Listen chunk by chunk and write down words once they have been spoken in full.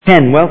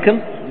Ken, welcome.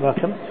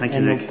 Welcome. Thank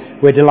you,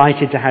 Nick. We're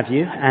delighted to have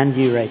you, and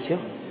you, Rachel.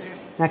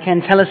 Now,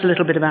 Ken, tell us a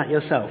little bit about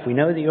yourself. We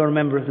know that you're a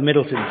member of the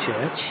Middleton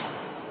Church.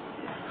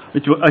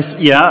 Rachel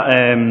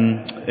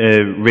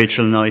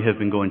and I have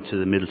been going to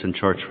the Middleton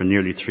Church for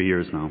nearly 3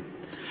 years now.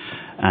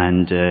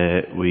 And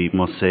we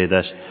must say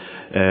that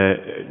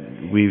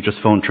we've just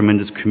found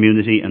tremendous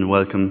community and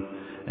welcome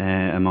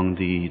among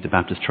the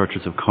Baptist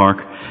churches of Cork.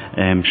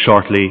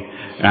 Shortly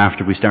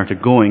after we started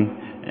going,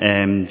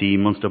 the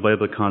Munster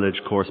Bible College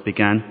course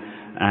began,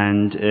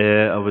 and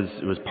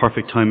it was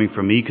perfect timing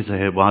for me because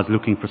I was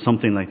looking for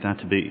something like that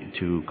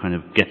to kind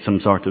of get some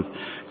sort of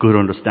good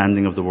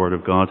understanding of the Word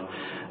of God.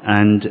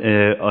 And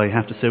I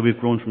have to say we've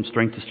grown from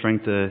strength to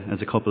strength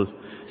as a couple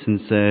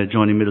since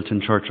joining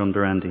Middleton Church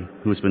under Andy,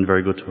 who has been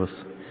very good to us.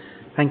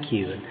 Thank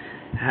you.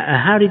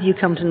 How did you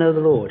come to know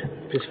the Lord?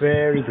 Just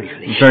very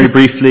briefly. Very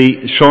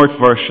briefly, short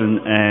version,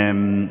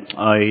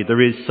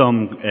 there is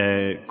some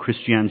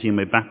Christianity in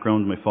my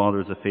background. My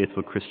father is a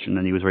faithful Christian,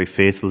 and he was very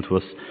faithful to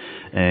us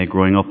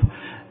growing up.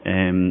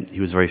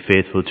 He was very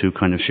faithful to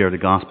kind of share the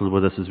gospel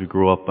with us as we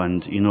grew up,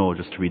 and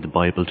just to read the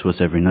Bible to us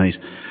every night.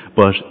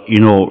 But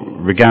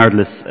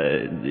regardless,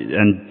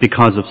 and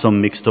because of some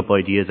mixed up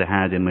ideas I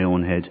had in my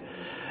own head,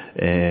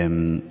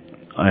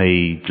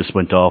 I just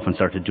went off and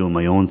started doing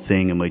my own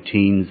thing in my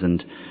teens,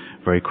 and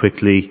very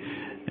quickly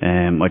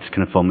I just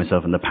kind of found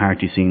myself in the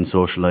party scene,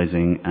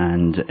 socialising.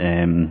 And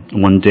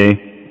one day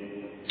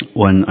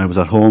when I was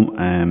at home,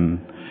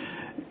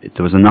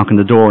 there was a knock on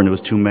the door, and there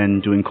was two men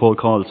doing cold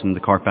calls from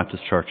the Cork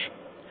Baptist Church,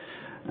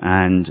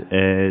 and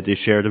they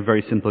shared a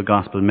very simple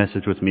gospel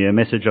message with me, a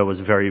message I was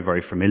very,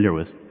 very familiar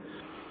with.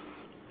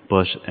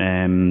 But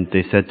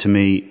they said to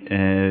me,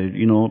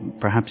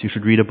 perhaps you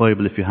should read a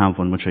Bible if you have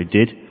one, which I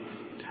did.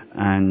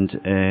 And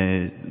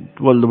there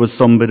was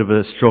some bit of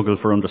a struggle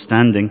for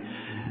understanding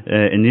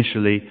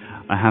initially.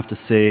 I have to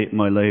say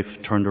my life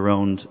turned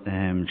around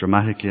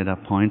dramatically at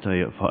that point.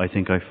 I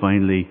think I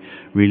finally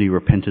really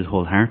repented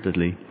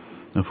wholeheartedly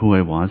of who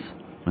I was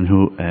and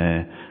who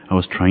I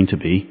was trying to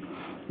be.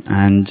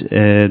 And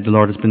the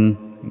Lord has been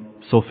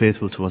so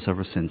faithful to us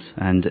ever since.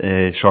 And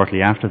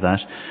shortly after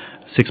that,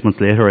 6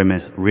 months later, I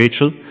met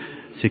Rachel.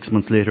 6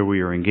 months later,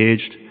 we were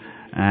engaged.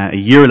 A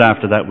year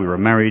after that, we were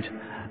married.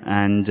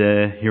 And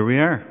here we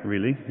are,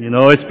 really.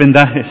 It's been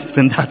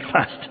that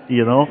fast,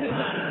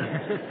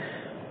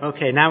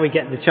 Okay, now we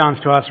get the chance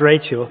to ask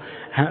Rachel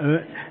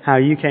how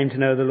you came to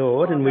know the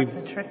Lord, and that's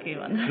a tricky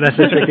one. That's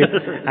a tricky.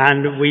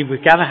 And we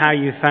gather how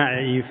you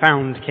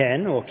found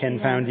Ken, or Ken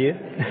found you.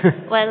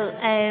 Well,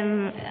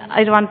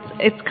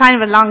 it's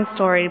kind of a long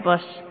story,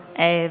 but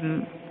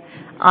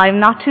I'm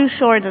not too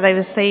sure that I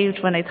was saved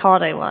when I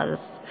thought I was.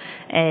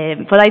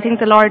 But I think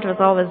the Lord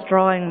was always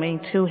drawing me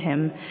to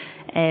Him.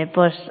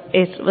 But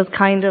it was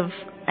kind of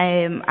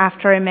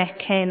after I met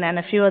Ken and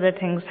a few other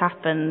things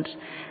happened,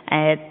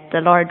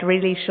 the Lord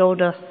really showed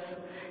us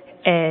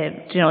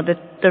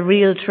the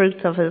real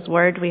truth of His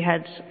Word. We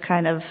had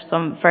kind of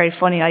some very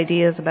funny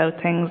ideas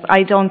about things.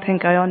 I don't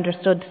think I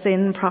understood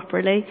sin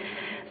properly,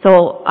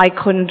 so I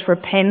couldn't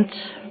repent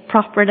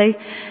properly.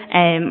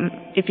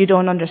 If you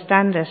don't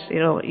understand it,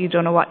 you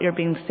don't know what you're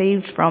being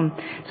saved from.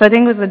 So I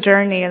think it was a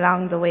journey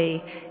along the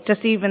way.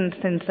 Just even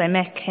since I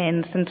met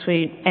Ken, since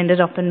we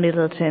ended up in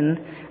Middleton,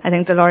 I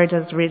think the Lord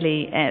has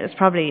really, it's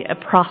probably a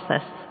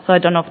process. So I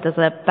don't know if there's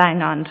a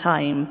bang on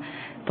time,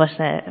 but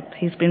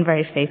He's been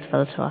very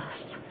faithful to us.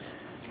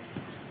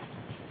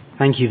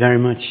 Thank you very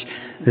much.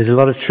 There's a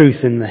lot of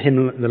truth in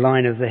the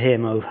line of the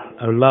hymn, "Oh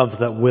love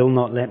that will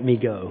not let me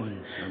go."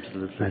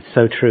 Absolutely. That's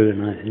so true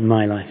in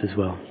my life as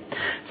well.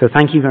 So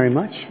thank you very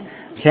much.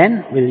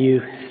 Ken, will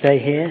you stay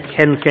here?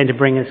 Ken's going to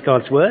bring us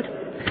God's Word,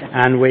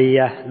 and we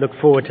look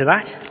forward to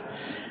that.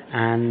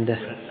 And I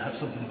have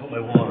something to put my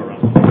water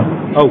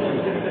on. Oh.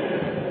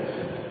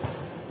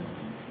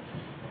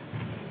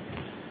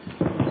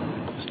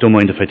 Just don't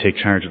mind if I take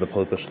charge of the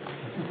pulpit.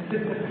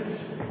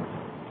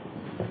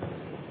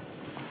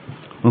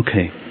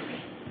 Okay.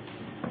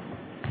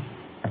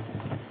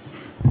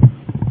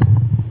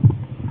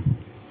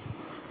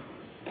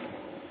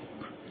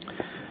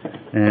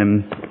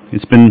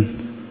 It's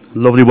been a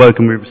lovely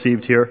welcome we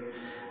received here.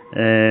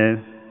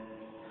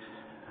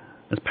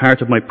 As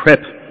part of my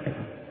prep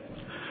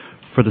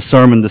for the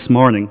sermon this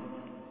morning,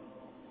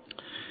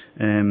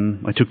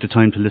 I took the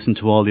time to listen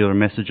to all the other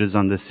messages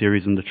on this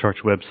series on the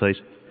church website,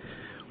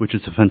 which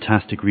is a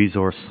fantastic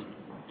resource.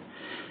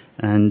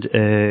 And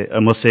I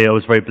must say I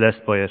was very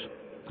blessed by it.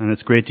 And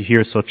it's great to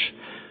hear such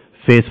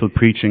faithful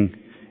preaching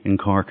in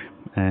Cork.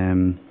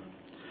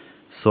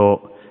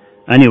 So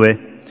anyway,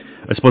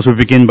 I suppose we'll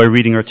begin by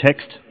reading our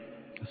text.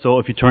 So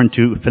if you turn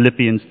to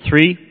Philippians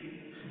 3,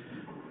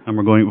 and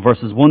we're going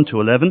verses 1 to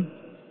 11,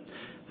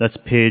 that's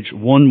page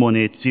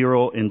 1180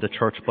 in the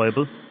Church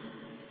Bible.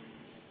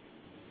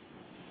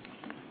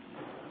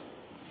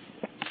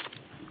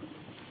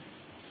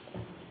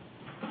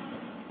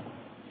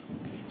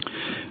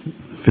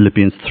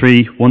 Philippians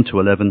 3, 1 to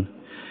 11,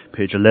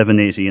 page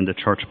 1180 in the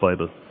Church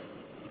Bible.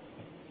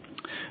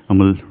 And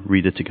we'll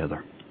read it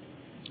together.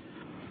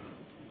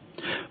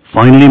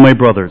 Finally, my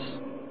brothers,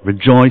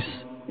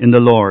 rejoice in the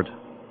Lord.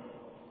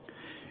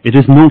 It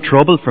is no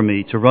trouble for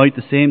me to write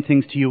the same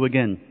things to you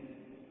again,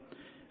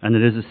 and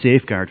it is a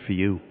safeguard for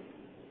you.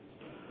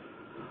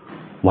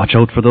 Watch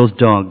out for those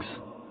dogs,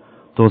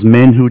 those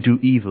men who do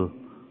evil,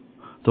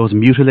 those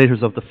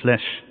mutilators of the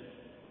flesh.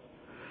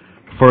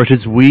 For it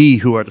is we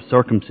who are the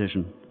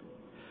circumcision,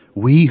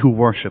 we who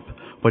worship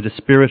by the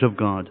Spirit of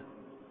God,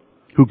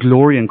 who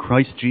glory in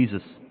Christ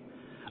Jesus,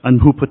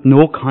 and who put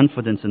no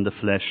confidence in the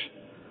flesh,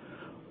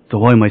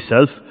 though I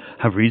myself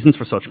have reasons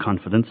for such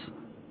confidence.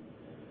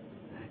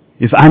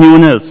 If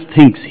anyone else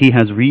thinks he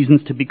has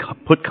reasons to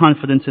put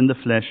confidence in the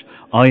flesh,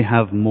 I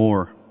have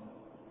more.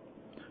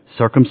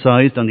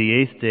 Circumcised on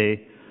the 8th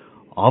day,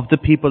 of the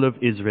people of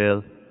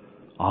Israel,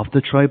 of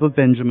the tribe of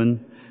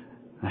Benjamin,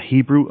 a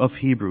Hebrew of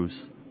Hebrews,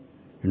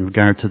 in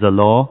regard to the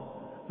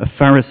law, a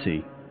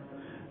Pharisee,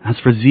 as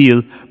for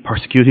zeal,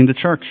 persecuting the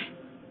church,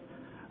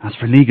 as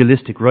for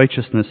legalistic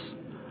righteousness,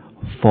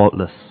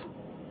 faultless.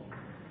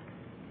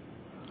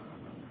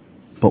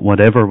 But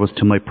whatever was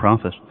to my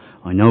profit,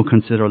 I now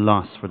consider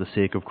loss for the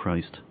sake of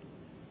Christ.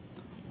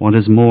 What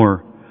is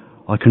more,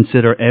 I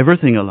consider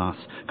everything a loss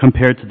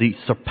compared to the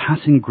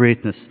surpassing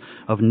greatness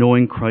of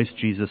knowing Christ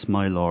Jesus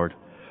my Lord,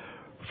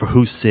 for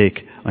whose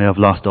sake I have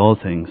lost all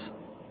things.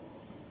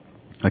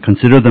 I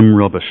consider them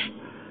rubbish,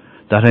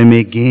 that I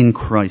may gain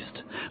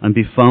Christ and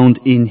be found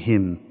in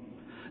him,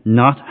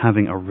 not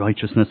having a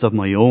righteousness of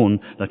my own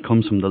that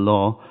comes from the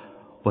law,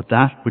 but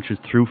that which is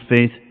through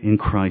faith in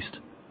Christ,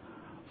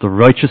 the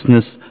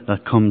righteousness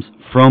that comes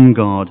from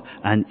God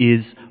and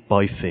is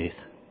by faith.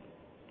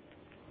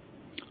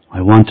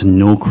 I want to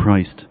know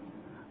Christ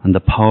and the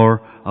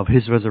power of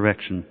his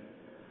resurrection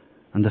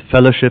and the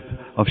fellowship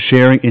of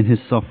sharing in his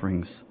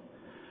sufferings,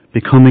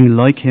 becoming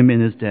like him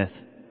in his death,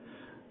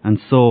 and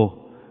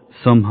so,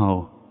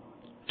 somehow,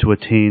 to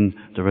attain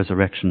the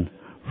resurrection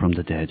from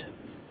the dead.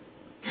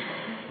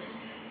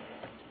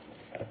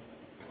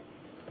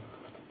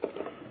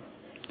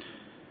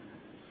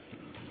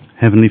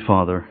 Heavenly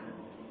Father,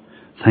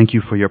 thank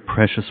you for your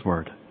precious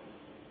word.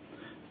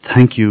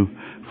 Thank you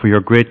for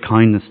your great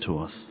kindness to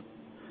us,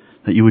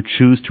 that you would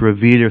choose to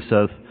reveal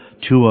yourself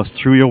to us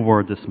through your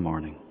word this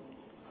morning.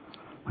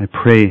 I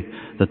pray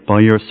that by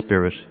your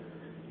Spirit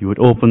you would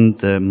open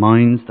the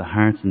minds, the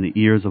hearts and the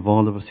ears of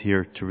all of us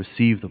here to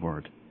receive the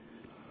word.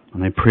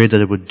 And I pray that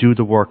it would do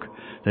the work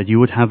that you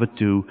would have it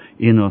do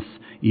in us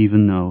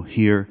even now,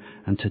 here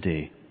and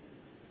today.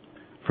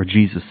 For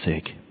Jesus'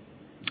 sake.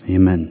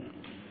 Amen.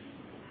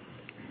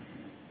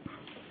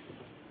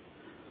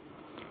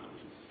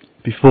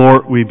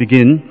 Before we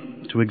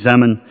begin to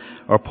examine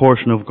our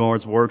portion of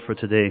God's Word for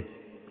today,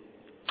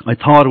 I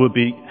thought it would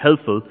be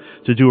helpful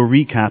to do a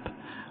recap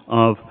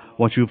of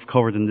what you've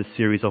covered in this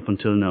series up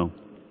until now.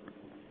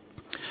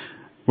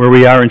 Where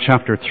we are in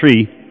chapter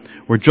 3,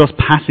 we're just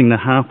passing the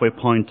halfway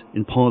point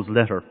in Paul's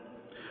letter,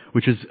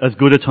 which is as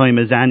good a time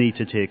as any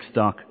to take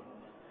stock.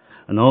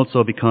 And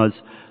also because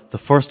the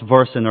first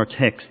verse in our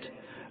text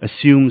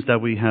assumes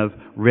that we have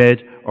read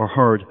or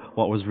heard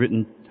what was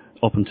written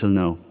up until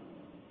now.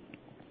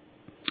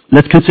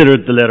 Let's consider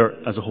the letter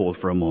as a whole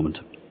for a moment.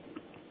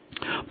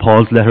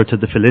 Paul's letter to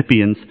the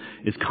Philippians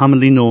is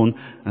commonly known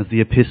as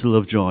the Epistle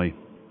of Joy,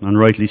 and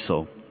rightly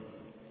so.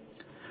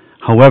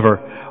 However,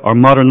 our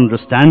modern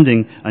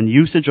understanding and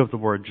usage of the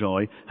word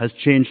joy has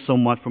changed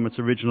somewhat from its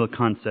original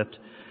concept,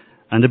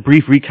 and a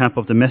brief recap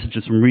of the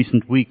messages from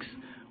recent weeks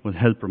will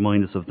help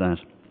remind us of that.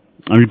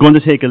 And we're going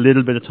to take a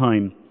little bit of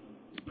time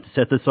to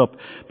set this up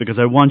because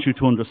I want you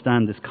to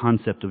understand this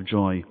concept of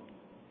joy.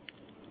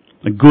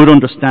 A good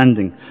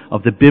understanding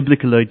of the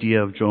biblical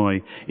idea of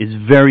joy is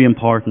very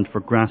important for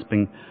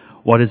grasping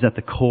what is at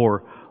the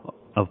core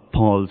of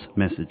Paul's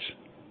message.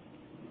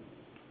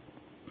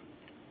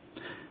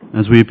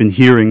 As we've been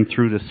hearing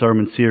through this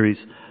sermon series,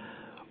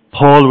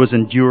 Paul was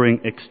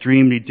enduring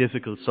extremely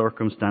difficult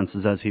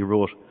circumstances as he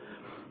wrote,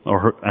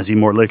 or as he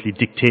more likely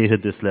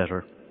dictated this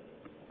letter.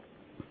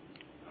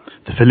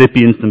 The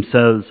Philippians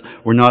themselves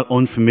were not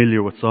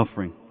unfamiliar with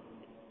suffering,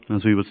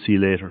 as we will see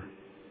later.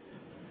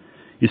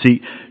 You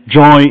see,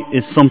 joy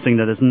is something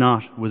that is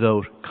not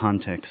without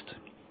context.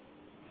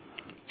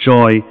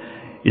 Joy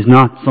is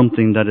not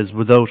something that is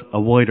without a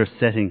wider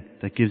setting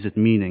that gives it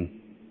meaning.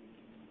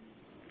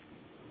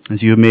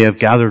 As you may have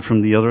gathered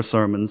from the other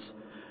sermons,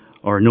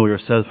 or know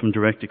yourself from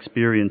direct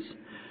experience,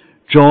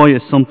 joy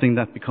is something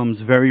that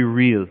becomes very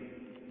real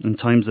in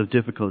times of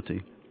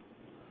difficulty.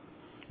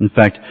 In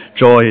fact,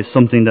 joy is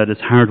something that is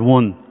hard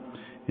won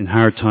in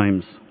hard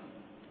times.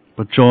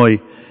 But joy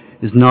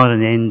is not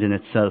an end in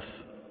itself.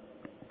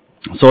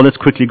 So let's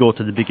quickly go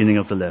to the beginning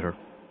of the letter.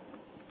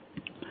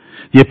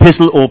 The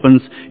epistle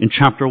opens in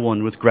chapter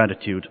 1 with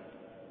gratitude.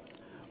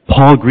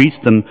 Paul greets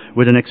them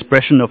with an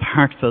expression of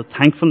heartfelt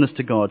thankfulness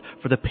to God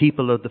for the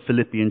people of the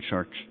Philippian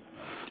church.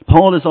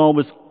 Paul is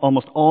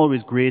almost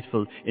always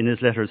grateful in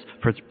his letters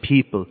for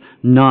people,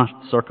 not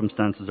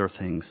circumstances or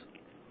things.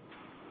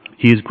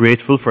 He is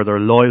grateful for their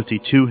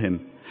loyalty to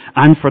him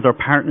and for their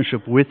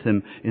partnership with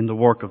him in the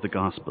work of the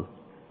gospel.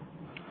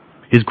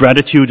 His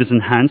gratitude is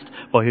enhanced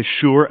by his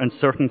sure and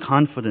certain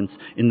confidence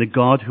in the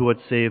God who had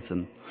saved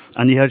them,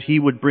 and yet he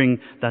would bring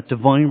that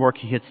divine work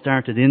he had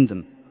started in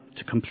them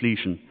to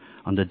completion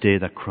on the day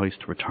that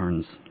Christ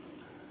returns.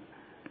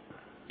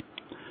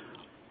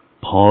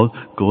 Paul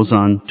goes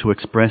on to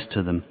express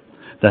to them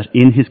that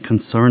in his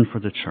concern for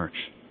the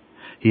church,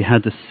 he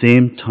had the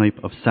same type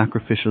of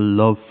sacrificial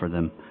love for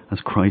them as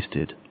Christ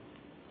did.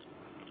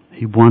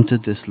 He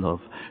wanted this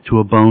love to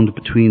abound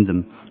between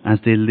them as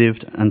they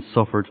lived and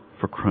suffered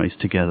for Christ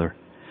together,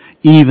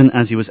 even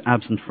as he was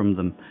absent from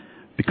them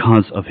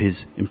because of his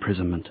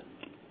imprisonment.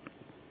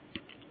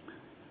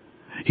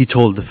 He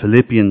told the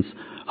Philippians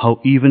how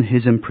even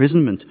his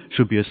imprisonment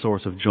should be a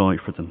source of joy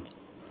for them.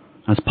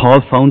 As Paul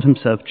found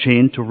himself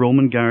chained to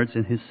Roman guards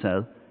in his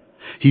cell,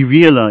 he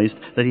realized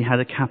that he had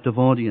a captive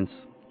audience.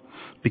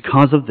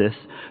 Because of this,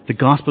 the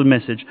gospel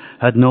message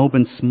had now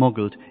been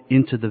smuggled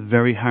into the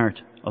very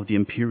heart of the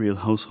imperial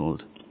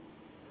household.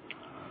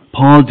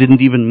 Paul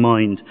didn't even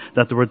mind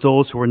that there were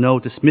those who were now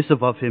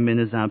dismissive of him in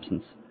his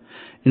absence.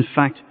 In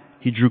fact,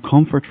 he drew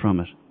comfort from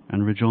it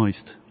and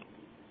rejoiced.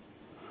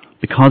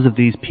 Because of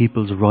these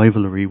people's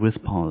rivalry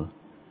with Paul,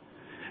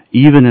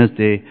 even as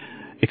they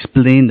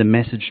explained the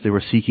message they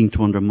were seeking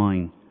to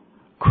undermine,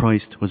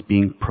 Christ was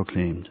being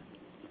proclaimed,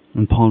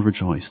 and Paul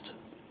rejoiced.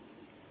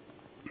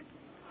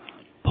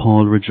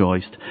 Paul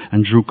rejoiced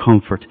and drew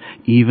comfort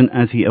even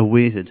as he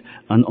awaited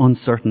an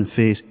uncertain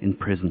fate in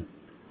prison,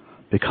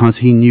 because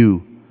he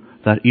knew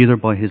that either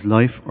by his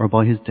life or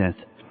by his death,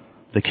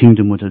 the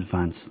kingdom would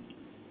advance.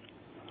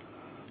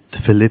 The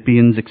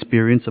Philippians'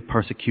 experience of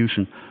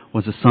persecution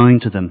was a sign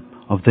to them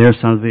of their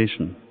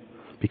salvation,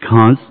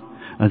 because,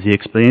 as he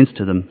explains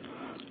to them,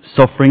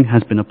 suffering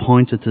has been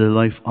appointed to the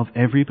life of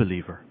every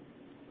believer.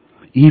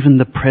 Even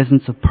the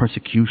presence of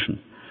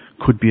persecution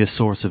could be a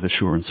source of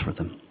assurance for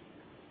them.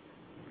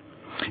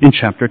 In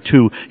chapter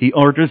 2, he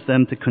orders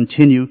them to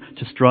continue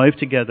to strive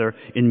together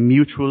in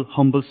mutual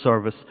humble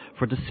service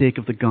for the sake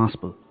of the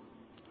gospel,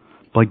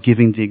 by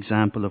giving the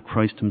example of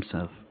Christ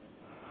himself.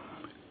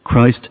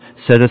 Christ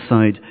set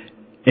aside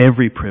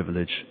every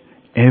privilege,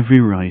 every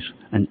right,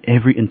 and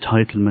every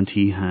entitlement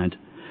he had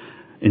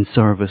in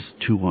service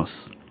to us,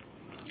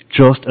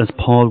 just as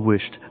Paul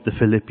wished the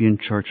Philippian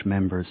church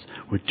members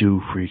would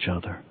do for each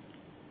other.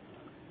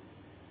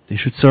 They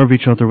should serve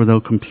each other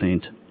without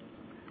complaint,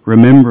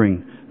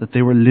 remembering that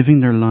they were living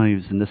their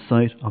lives in the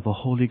sight of a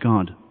holy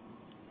God,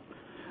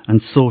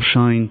 and so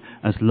shine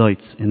as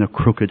lights in a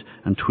crooked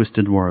and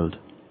twisted world.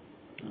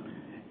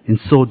 In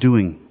so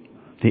doing,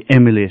 they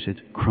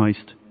emulated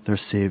Christ, their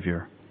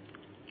Saviour.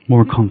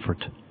 More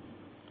comfort,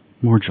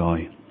 more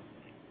joy.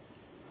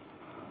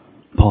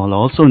 Paul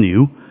also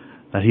knew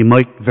that he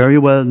might very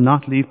well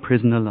not leave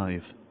prison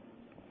alive,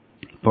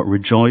 but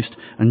rejoiced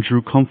and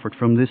drew comfort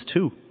from this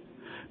too,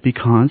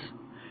 because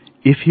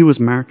if he was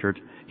martyred,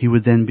 he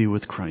would then be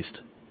with Christ.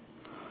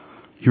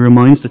 He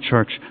reminds the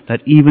church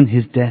that even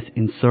his death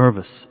in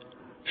service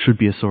should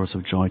be a source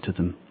of joy to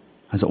them,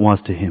 as it was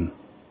to him.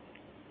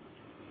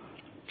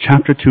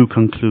 Chapter 2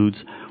 concludes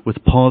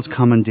with Paul's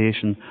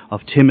commendation of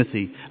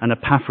Timothy and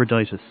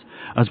Epaphroditus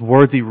as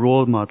worthy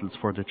role models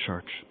for the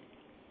church.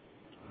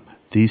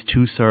 These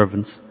two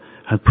servants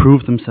had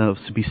proved themselves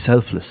to be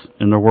selfless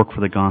in their work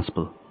for the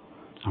gospel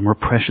and were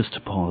precious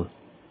to Paul.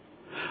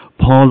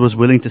 Paul was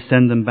willing to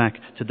send them back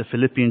to the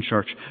Philippian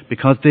church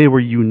because they were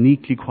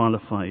uniquely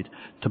qualified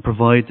to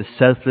provide the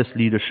selfless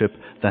leadership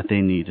that they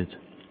needed.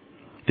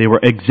 They were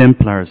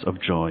exemplars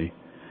of joy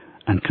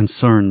and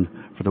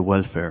concern for the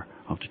welfare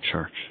of the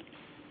church.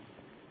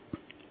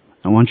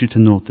 I want you to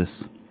note this.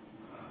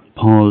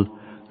 Paul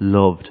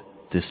loved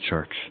this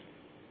church.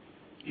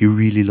 He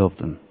really loved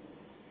them.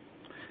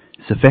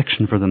 His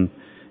affection for them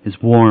is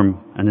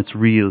warm and it's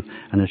real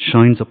and it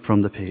shines up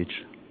from the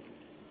page.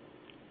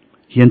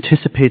 He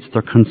anticipates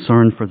their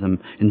concern for them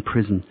in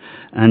prison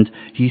and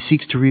he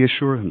seeks to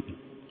reassure them.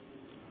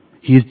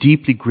 He is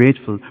deeply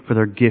grateful for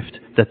their gift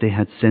that they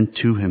had sent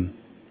to him.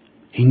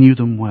 He knew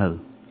them well.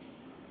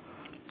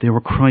 They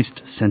were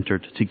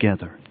Christ-centered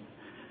together.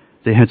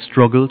 They had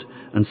struggled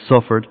and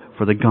suffered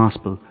for the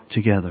gospel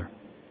together.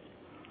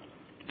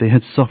 They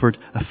had suffered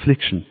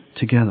affliction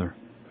together.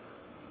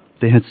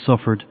 They had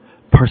suffered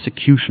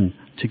persecution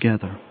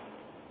together.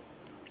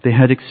 They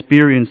had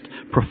experienced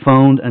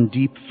profound and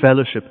deep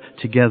fellowship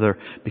together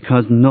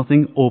because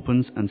nothing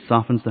opens and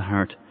softens the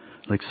heart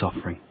like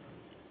suffering.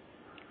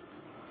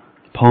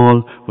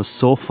 Paul was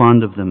so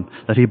fond of them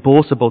that he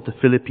boasts about the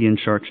Philippian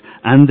church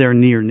and their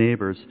near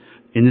neighbours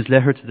in his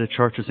letter to the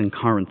churches in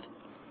Corinth.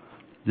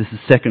 This is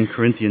 2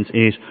 Corinthians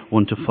 8,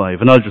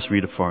 1-5, and I'll just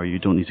read it for you. You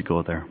don't need to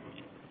go there.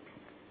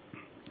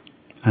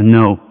 And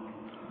now,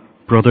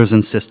 brothers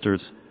and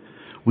sisters,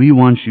 we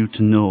want you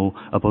to know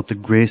about the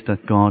grace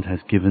that God has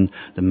given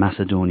the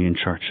Macedonian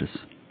churches.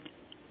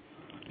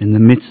 In the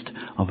midst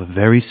of a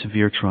very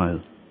severe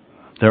trial,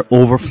 their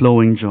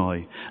overflowing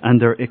joy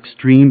and their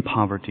extreme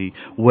poverty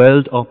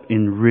welled up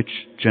in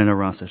rich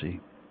generosity.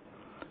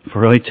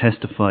 For I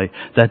testify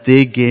that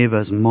they gave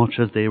as much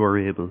as they were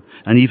able,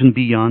 and even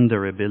beyond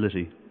their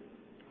ability.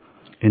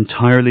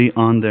 entirely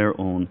on their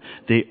own.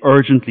 They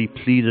urgently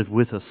pleaded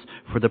with us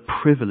for the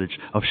privilege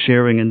of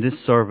sharing in this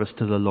service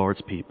to the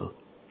Lord's people.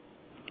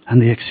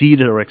 And they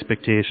exceeded our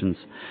expectations.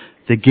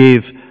 They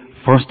gave,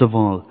 first of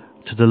all,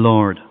 to the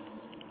Lord,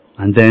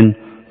 and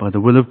then, by the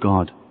will of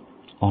God,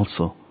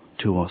 also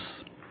to us.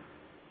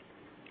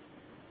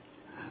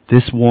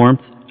 This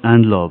warmth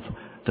and love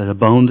that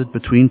abounded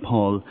between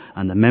Paul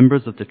and the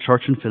members of the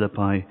church in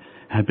Philippi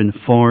had been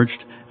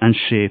forged and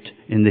shaped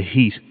in the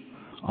heat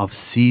of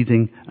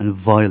seething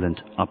and violent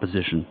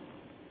opposition.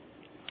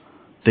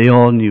 They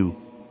all knew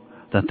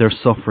that their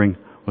suffering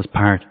was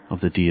part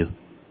of the deal.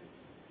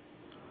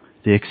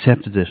 They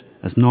accepted it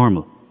as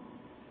normal.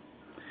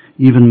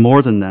 Even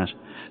more than that,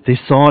 they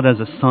saw it as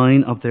a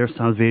sign of their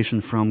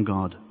salvation from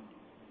God.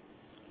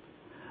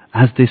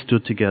 As they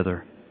stood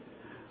together,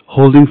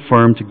 holding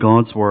firm to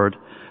God's word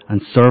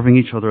and serving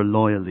each other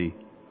loyally,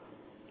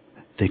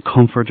 they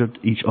comforted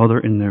each other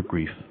in their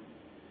grief.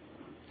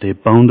 They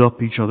bound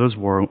up each other's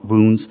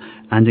wounds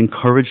and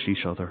encouraged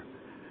each other,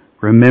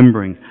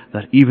 remembering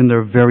that even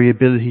their very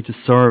ability to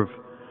serve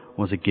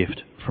was a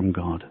gift from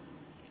God.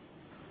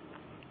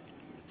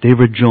 They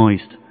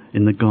rejoiced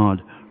in the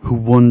God who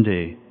one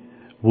day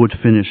would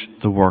finish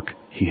the work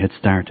he had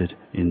started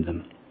in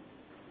them.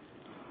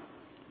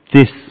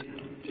 This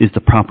is the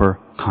proper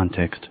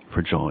context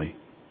for joy.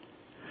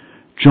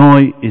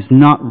 Joy is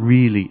not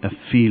really a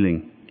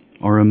feeling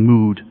or a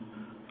mood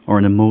or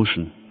an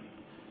emotion.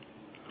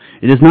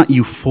 It is not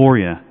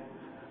euphoria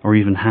or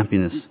even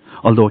happiness,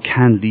 although it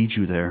can lead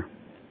you there.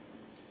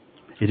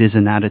 It is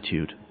an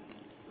attitude.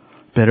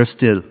 Better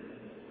still,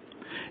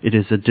 it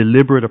is a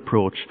deliberate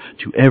approach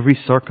to every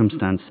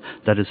circumstance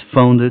that is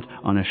founded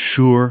on a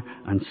sure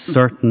and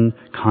certain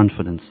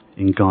confidence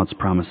in God's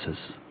promises.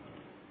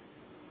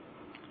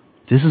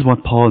 This is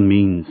what Paul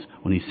means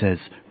when he says,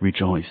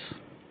 rejoice.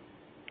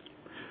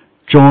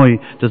 Joy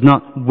does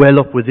not well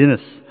up within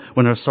us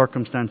when our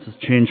circumstances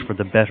change for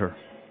the better,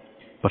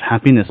 but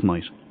happiness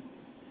might.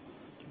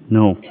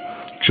 No,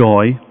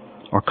 joy,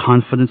 or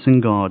confidence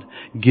in God,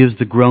 gives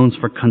the grounds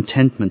for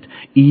contentment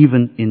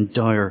even in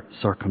dire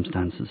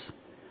circumstances.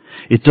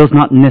 It does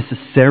not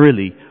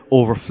necessarily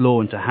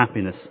overflow into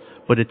happiness,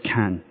 but it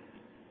can.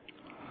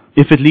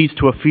 If it leads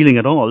to a feeling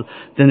at all,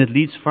 then it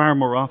leads far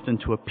more often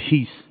to a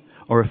peace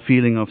or a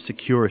feeling of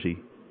security,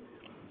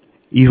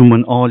 even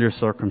when all your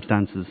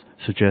circumstances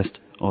suggest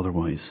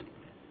otherwise.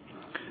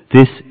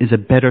 This is a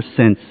better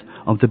sense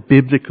of the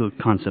biblical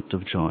concept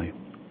of joy.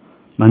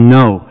 And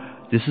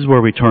now, this is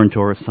where we turn to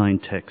our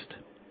assigned text,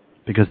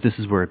 because this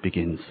is where it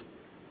begins.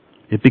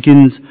 It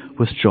begins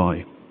with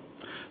joy.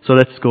 So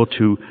let's go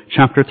to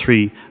chapter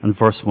 3 and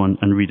verse 1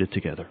 and read it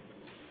together.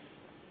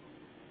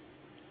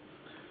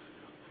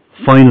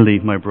 Finally,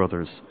 my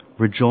brothers,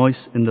 rejoice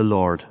in the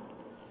Lord.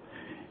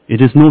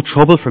 It is no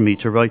trouble for me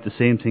to write the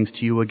same things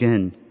to you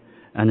again,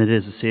 and it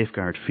is a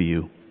safeguard for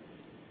you.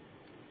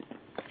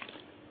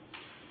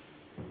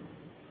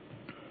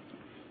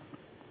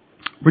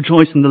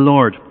 Rejoice in the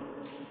Lord.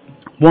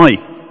 Why?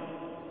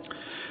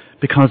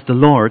 Because the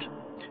Lord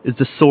is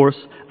the source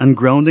and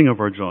grounding of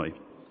our joy,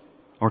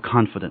 our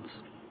confidence.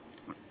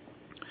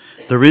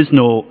 There is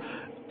no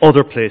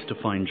other place to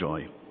find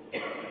joy.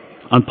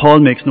 And Paul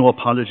makes no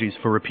apologies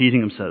for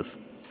repeating himself,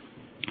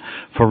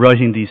 for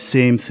writing these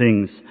same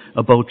things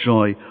about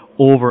joy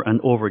over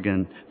and over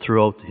again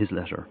throughout his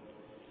letter.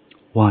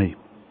 Why?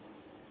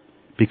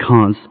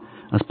 Because,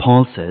 as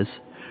Paul says,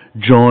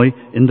 joy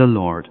in the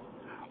Lord,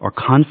 or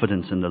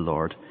confidence in the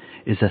Lord,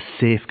 is a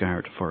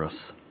safeguard for us.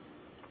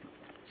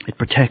 It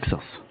protects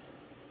us.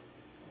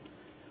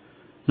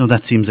 Now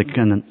that seems like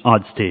an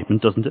odd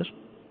statement, doesn't it?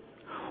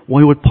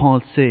 Why would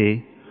Paul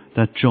say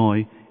that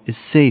joy is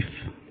safe?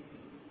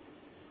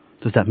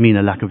 Does that mean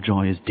a lack of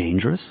joy is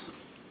dangerous?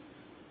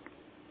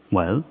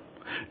 Well,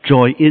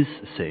 joy is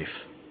safe.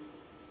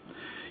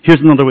 Here's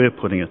another way of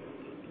putting it,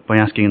 by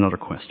asking another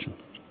question.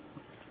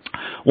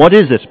 What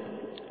is it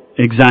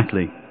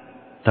exactly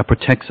that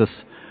protects us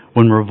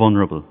when we're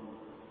vulnerable?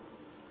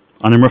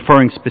 And I'm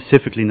referring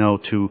specifically now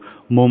to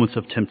moments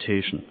of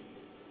temptation.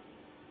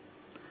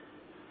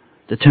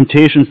 The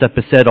temptations that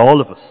beset all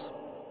of us,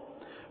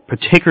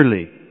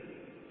 particularly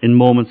in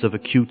moments of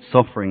acute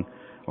suffering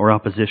or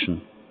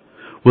opposition,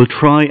 will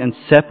try and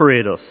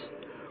separate us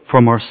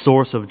from our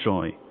source of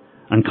joy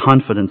and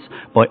confidence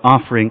by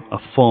offering a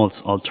false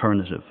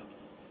alternative.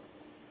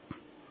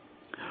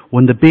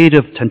 When the bait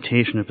of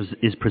temptation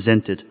is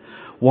presented,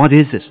 what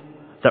is it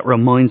that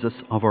reminds us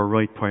of our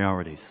right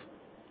priorities?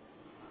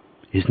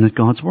 Isn't it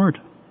God's Word?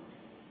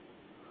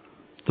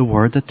 The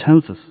Word that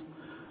tells us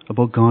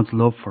about God's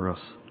love for us.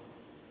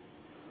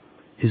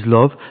 His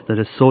love that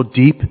is so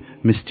deep,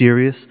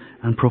 mysterious,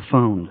 and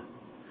profound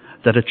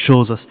that it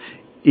shows us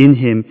in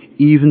Him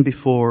even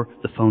before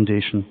the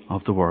foundation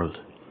of the world.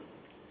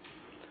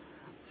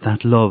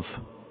 That love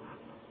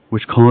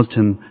which caused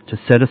Him to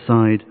set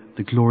aside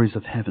the glories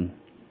of heaven.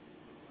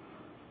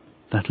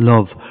 That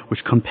love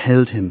which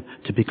compelled Him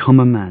to become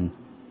a man,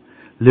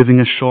 living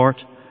a short,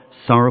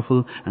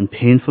 sorrowful, and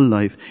painful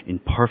life in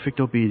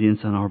perfect obedience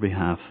on our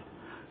behalf,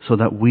 so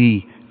that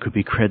we could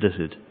be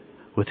credited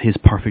with his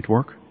perfect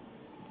work.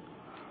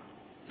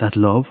 That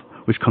love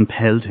which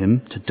compelled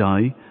him to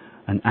die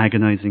an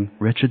agonizing,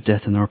 wretched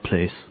death in our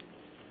place,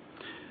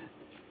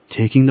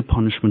 taking the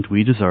punishment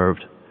we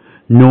deserved,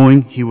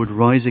 knowing he would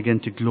rise again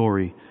to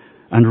glory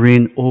and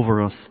reign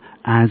over us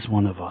as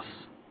one of us.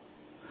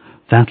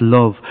 That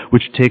love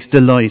which takes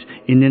delight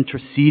in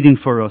interceding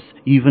for us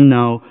even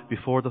now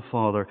before the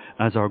Father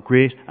as our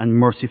great and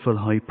merciful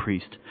high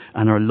priest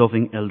and our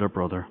loving elder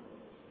brother.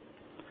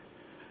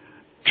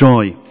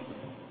 Joy,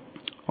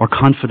 or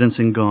confidence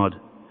in God,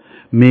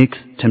 makes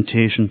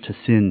temptation to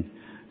sin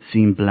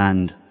seem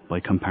bland by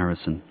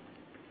comparison.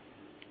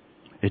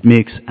 It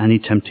makes any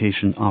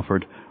temptation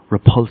offered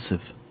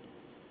repulsive.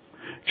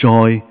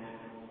 Joy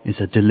is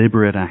a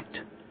deliberate act.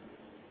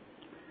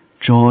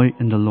 Joy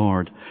in the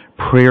Lord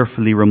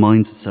prayerfully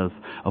reminds itself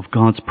of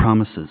God's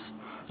promises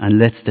and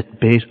lets the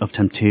bait of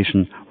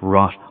temptation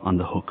rot on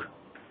the hook.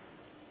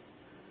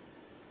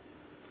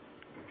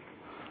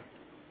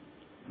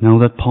 Now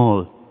that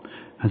Paul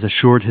has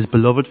assured his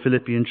beloved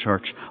Philippian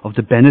church of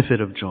the benefit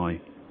of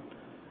joy,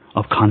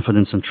 of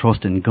confidence and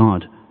trust in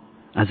God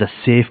as a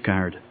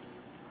safeguard,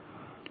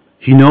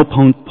 he now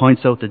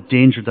points out the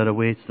danger that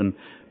awaits them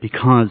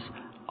because,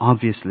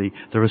 obviously,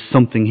 there is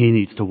something he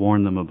needs to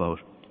warn them about.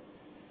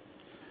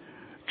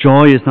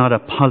 Joy is not a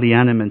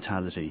Pollyanna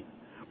mentality,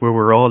 where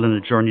we're all in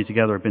a journey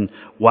together, been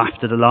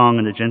wafted along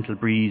in a gentle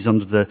breeze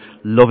under the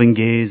loving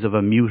gaze of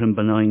a mute and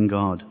benign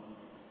God.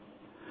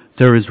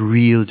 There is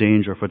real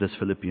danger for this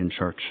Philippian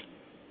church.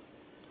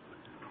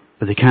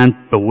 But they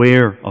can't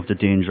beware of the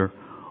danger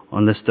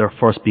unless they're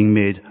first being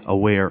made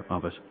aware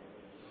of it.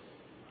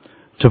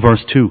 To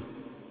verse 2.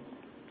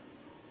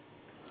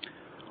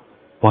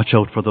 Watch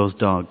out for those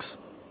dogs,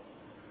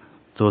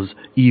 those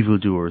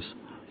evildoers,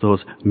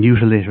 those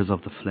mutilators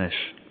of the flesh.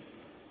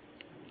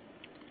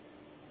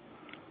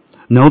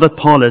 Now that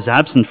Paul is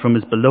absent from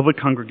his beloved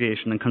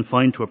congregation and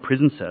confined to a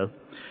prison cell,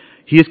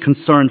 he is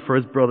concerned for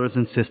his brothers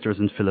and sisters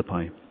in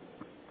Philippi.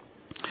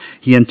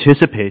 He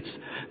anticipates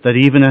that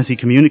even as he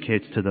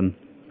communicates to them,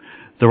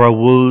 there are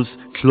wolves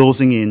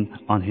closing in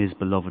on his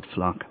beloved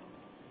flock.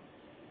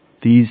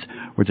 These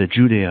were the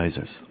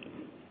Judaizers.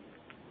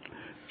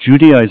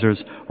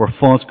 Judaizers were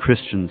false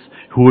Christians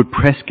who would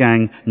press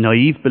gang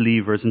naive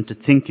believers into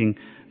thinking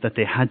that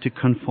they had to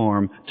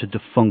conform to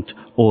defunct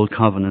Old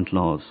Covenant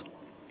laws.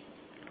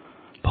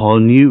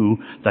 Paul knew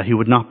that he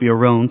would not be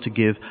around to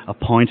give a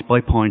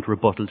point-by-point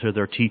rebuttal to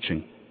their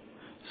teaching.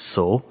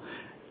 So,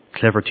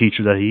 clever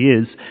teacher that he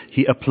is,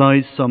 he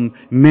applies some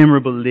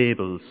memorable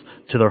labels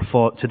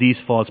to these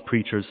false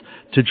preachers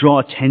to draw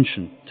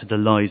attention to the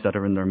lies that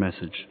are in their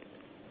message.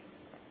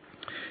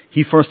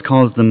 He first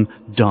calls them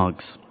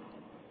dogs.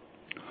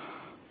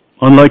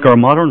 Unlike our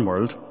modern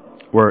world,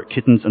 where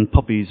kittens and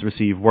puppies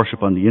receive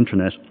worship on the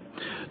internet,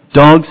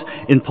 dogs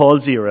in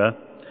Paul's era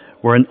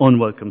were an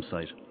unwelcome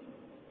sight.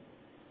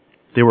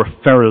 They were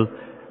feral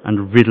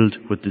and riddled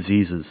with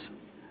diseases,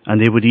 and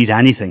they would eat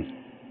anything,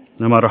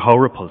 no matter how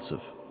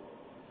repulsive.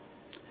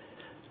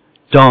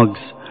 Dogs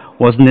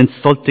was an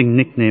insulting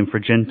nickname for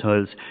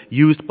Gentiles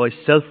used by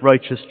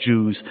self-righteous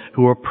Jews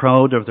who were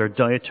proud of their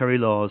dietary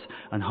laws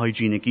and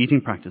hygienic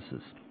eating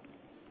practices.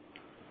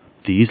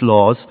 These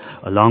laws,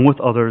 along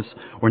with others,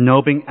 were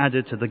now being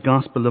added to the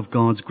gospel of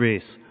God's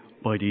grace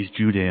by these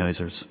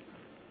Judaizers.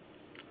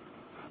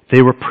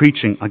 They were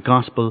preaching a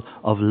gospel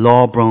of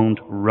law-bound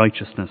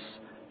righteousness,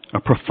 a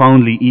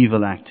profoundly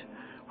evil act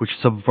which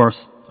subverts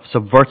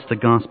the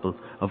gospel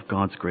of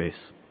God's grace.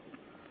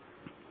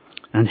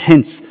 And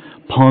hence,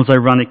 Paul's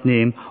ironic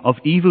name of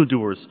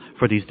evildoers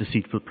for these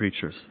deceitful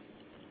preachers.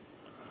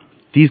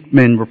 These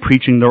men were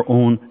preaching their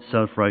own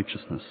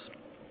self-righteousness.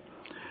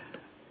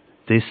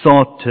 They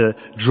sought to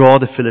draw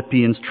the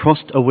Philippians'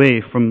 trust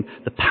away from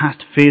the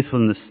past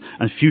faithfulness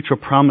and future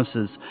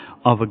promises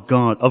of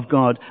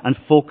God and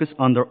focus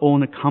on their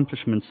own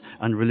accomplishments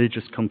and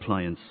religious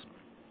compliance.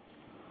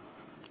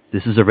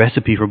 This is a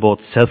recipe for both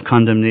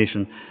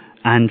self-condemnation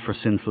and for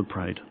sinful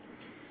pride.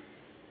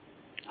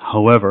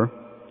 However,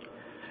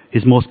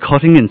 his most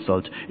cutting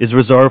insult is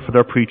reserved for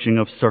their preaching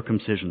of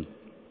circumcision.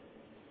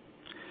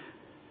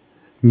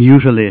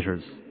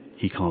 Mutilators,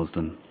 he calls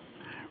them,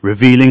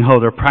 revealing how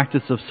their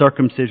practice of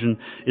circumcision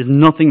is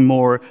nothing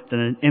more than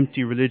an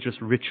empty religious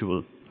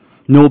ritual,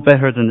 no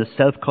better than the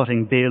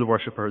self-cutting Baal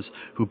worshippers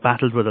who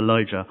battled with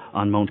Elijah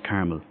on Mount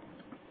Carmel.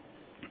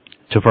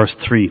 To verse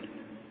 3.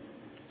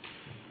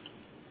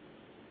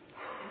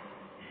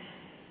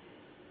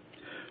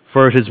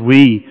 For it is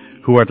we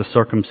who are the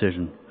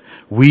circumcision,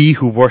 we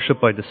who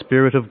worship by the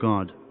Spirit of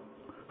God,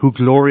 who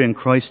glory in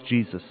Christ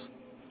Jesus,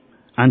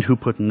 and who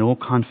put no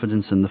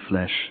confidence in the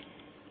flesh.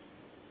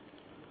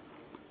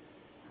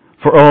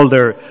 For all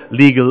their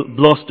legal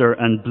bluster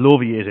and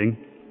bloviating,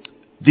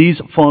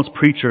 these false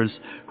preachers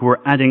who were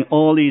adding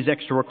all these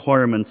extra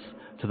requirements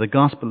to the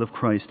gospel of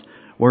Christ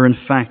were in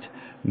fact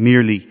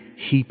merely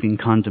heaping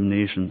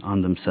condemnation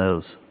on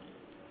themselves.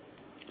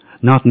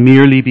 Not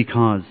merely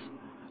because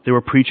they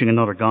were preaching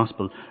another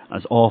gospel,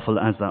 as awful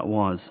as that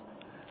was,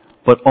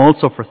 but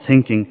also for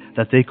thinking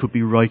that they could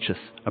be righteous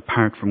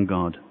apart from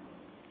God.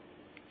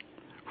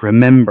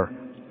 Remember,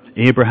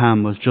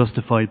 Abraham was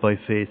justified by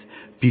faith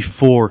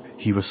before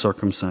he was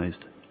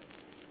circumcised.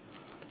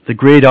 The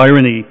great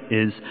irony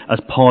is, as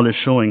Paul is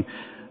showing,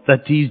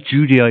 that these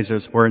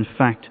Judaizers were in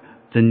fact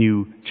the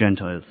new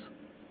Gentiles.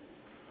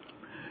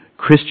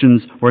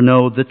 Christians were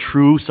now the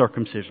true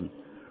circumcision,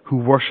 who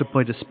worship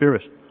by the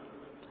Spirit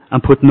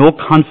and put no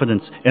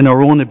confidence in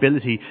our own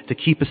ability to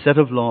keep a set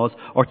of laws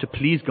or to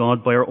please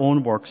God by our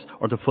own works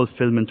or the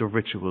fulfillment of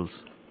rituals.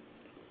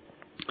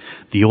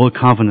 The old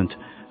covenant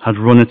had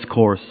run its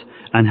course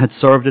and had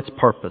served its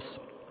purpose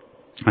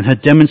and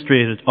had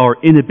demonstrated our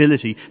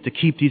inability to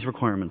keep these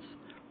requirements.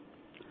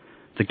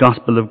 The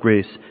gospel of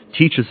grace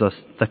teaches us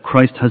that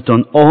Christ has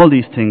done all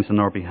these things on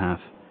our behalf,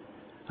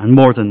 and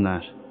more than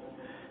that,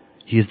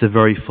 he is the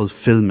very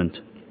fulfillment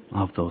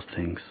of those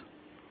things.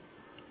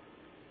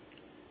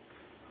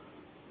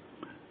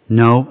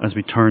 Now, as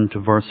we turn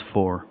to verse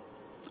 4,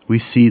 we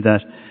see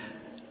that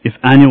if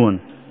anyone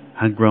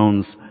had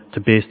grounds to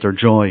base their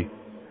joy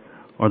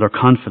or their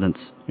confidence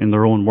in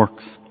their own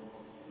works,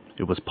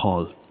 it was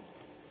Paul.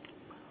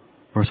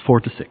 Verse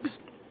 4 to 6.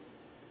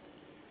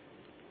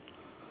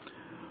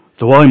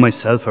 Though I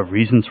myself have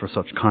reasons for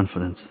such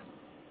confidence,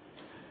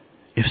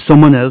 if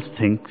someone else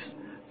thinks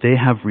they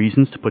have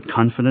reasons to put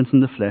confidence in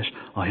the flesh,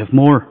 I have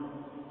more.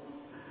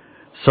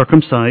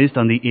 Circumcised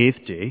on the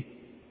 8th day,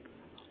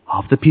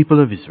 of the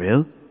people of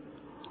Israel,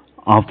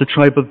 of the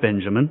tribe of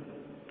Benjamin,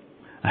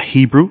 a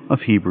Hebrew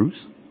of Hebrews,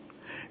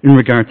 in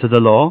regard to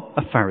the law,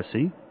 a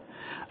Pharisee,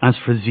 as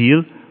for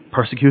zeal,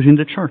 persecuting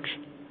the church,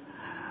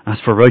 as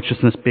for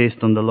righteousness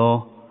based on the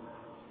law,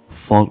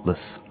 faultless.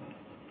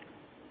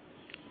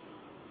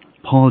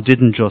 Paul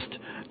didn't just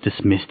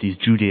dismiss these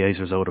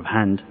Judaizers out of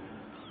hand.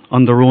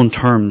 On their own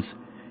terms,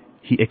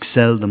 he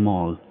excelled them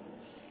all.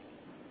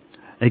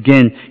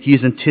 Again, he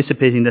is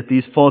anticipating that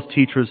these false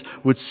teachers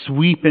would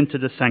sweep into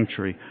the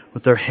sanctuary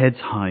with their heads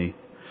high,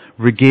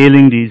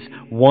 regaling these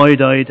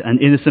wide-eyed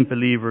and innocent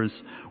believers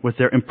with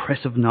their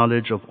impressive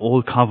knowledge of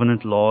old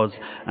covenant laws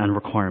and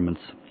requirements.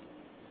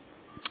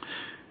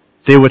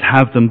 They would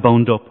have them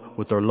bound up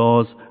with their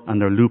laws and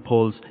their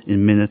loopholes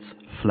in minutes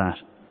flat,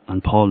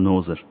 and Paul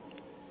knows it.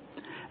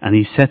 And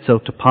he sets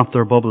out to pop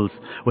their bubbles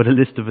with a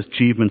list of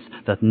achievements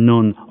that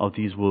none of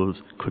these wolves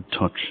could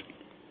touch.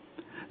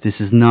 This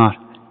is not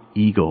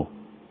ego.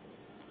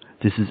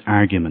 This is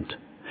argument,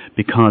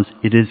 because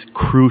it is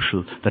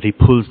crucial that he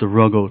pulls the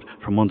rug out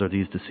from under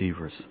these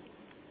deceivers.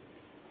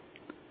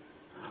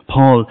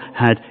 Paul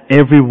had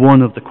every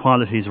one of the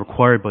qualities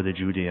required by the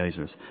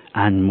Judaizers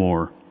and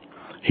more.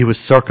 He was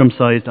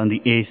circumcised on the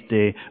 8th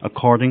day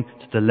according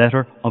to the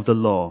letter of the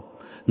law,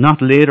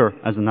 not later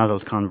as an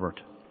adult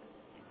convert.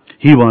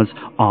 He was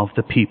of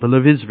the people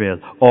of Israel,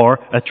 or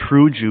a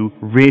true Jew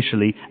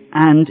racially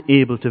and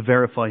able to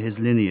verify his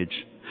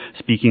lineage.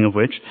 Speaking of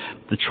which,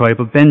 the tribe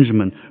of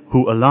Benjamin,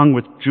 who along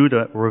with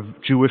Judah were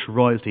Jewish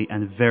royalty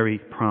and very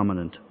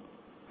prominent.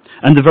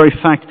 And the very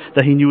fact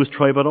that he knew his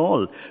tribe at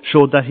all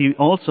showed that he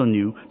also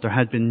knew there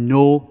had been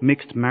no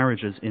mixed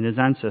marriages in his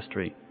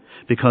ancestry,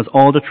 because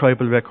all the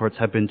tribal records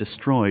had been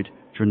destroyed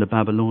during the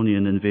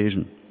Babylonian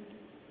invasion.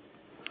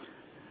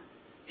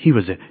 He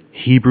was a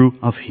Hebrew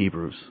of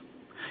Hebrews.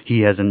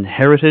 He had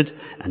inherited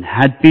and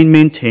had been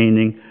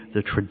maintaining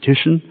the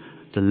tradition,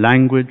 the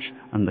language,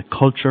 and the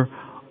culture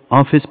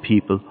of his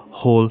people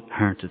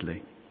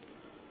wholeheartedly.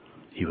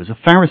 He was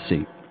a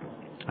Pharisee,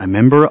 a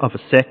member of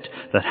a sect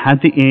that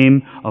had the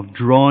aim of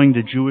drawing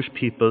the Jewish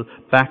people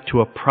back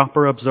to a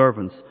proper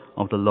observance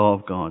of the law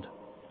of God.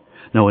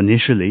 Now,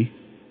 initially,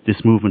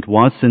 this movement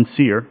was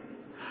sincere,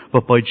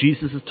 but by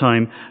Jesus'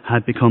 time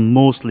had become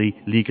mostly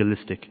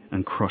legalistic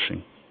and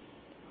crushing.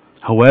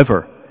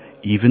 However,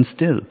 even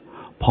still,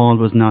 Paul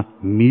was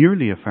not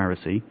merely a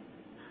Pharisee.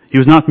 He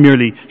was not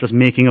merely just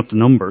making up the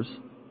numbers.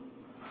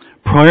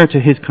 Prior to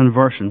his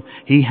conversion,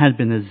 he had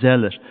been a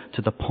zealot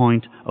to the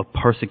point of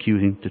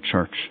persecuting the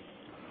church.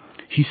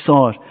 He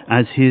saw it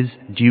as his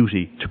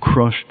duty to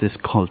crush this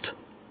cult,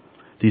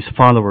 these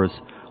followers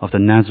of the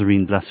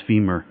Nazarene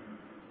blasphemer,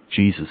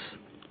 Jesus.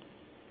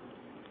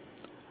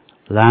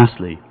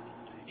 Lastly,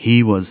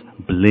 he was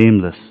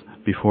blameless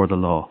before the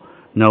law.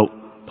 Now,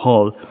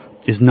 Paul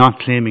is not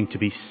claiming to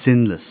be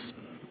sinless,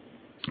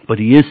 but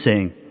he is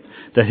saying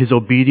that his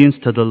obedience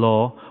to the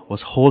law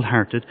was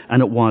wholehearted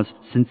and it was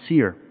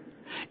sincere.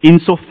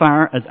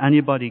 Insofar as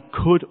anybody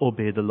could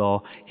obey the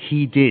law,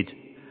 he did.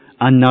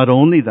 And not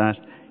only that,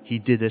 he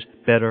did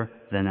it better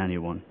than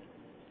anyone.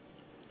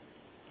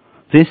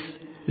 This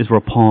is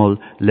where Paul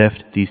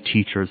left these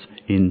teachers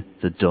in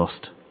the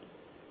dust.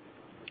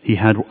 He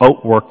had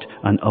outworked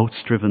and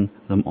outstriven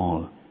them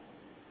all.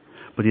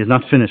 But he is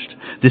not finished.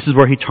 This is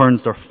where he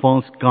turns their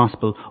false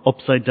gospel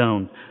upside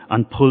down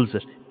and pulls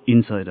it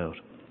inside out.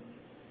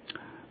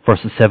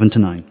 Verses 7 to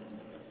 9.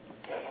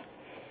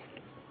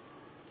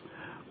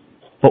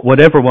 But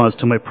whatever was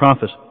to my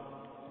profit,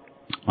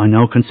 I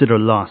now consider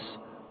loss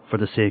for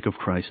the sake of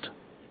Christ.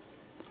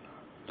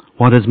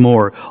 What is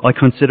more, I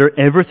consider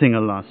everything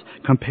a loss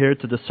compared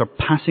to the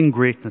surpassing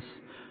greatness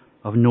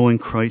of knowing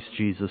Christ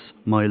Jesus,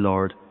 my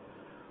Lord,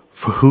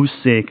 for whose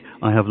sake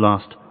I have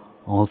lost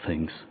all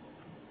things.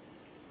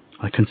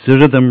 I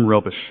consider them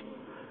rubbish,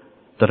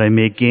 that I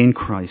may gain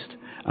Christ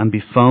and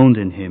be found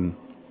in him,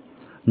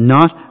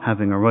 not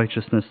having a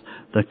righteousness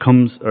that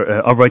comes,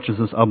 a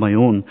righteousness of my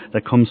own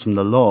that comes from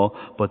the law,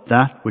 but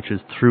that which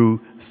is through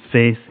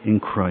faith in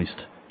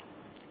Christ,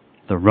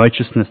 the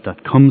righteousness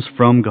that comes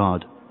from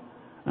God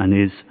and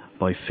is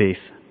by faith.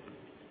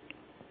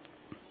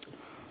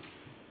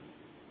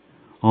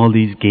 All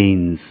these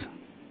gains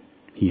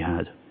he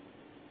had,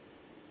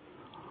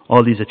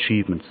 all these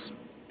achievements,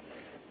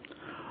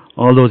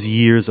 all those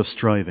years of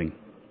striving,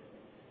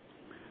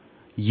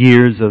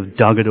 years of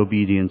dogged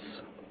obedience,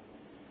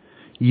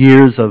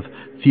 years of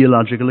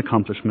theological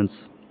accomplishments,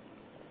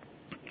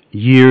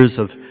 years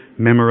of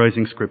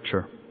memorizing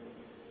scripture,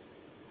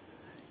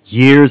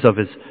 years of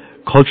his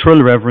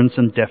cultural reverence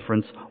and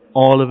deference,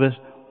 all of it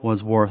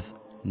was worth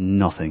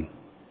nothing.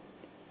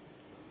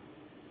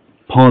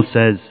 Paul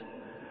says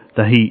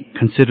that he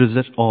considers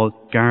it all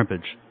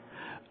garbage,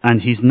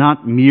 and he's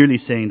not merely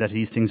saying that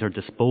these things are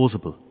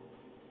disposable,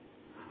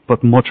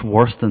 but much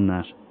worse than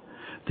that,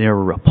 they are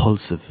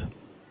repulsive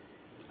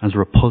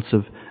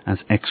as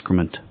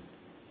excrement.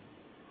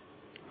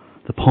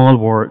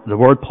 The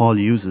word Paul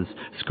uses,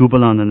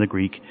 skubalon in the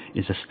Greek,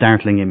 is a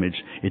startling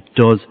image. It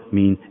does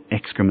mean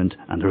excrement,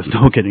 and there is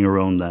no getting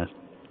around that.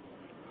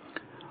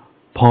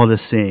 Paul is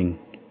saying,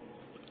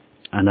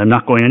 and I'm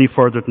not going any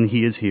further than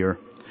he is here,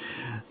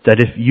 that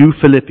if you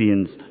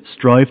Philippians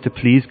strive to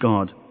please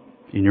God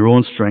in your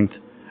own strength,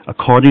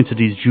 according to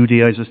these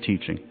Judaizers'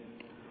 teaching,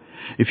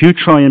 if you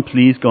try and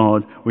please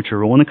God with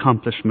your own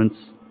accomplishments,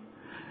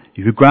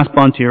 if you grasp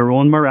onto your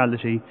own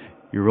morality,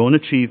 your own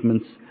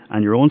achievements,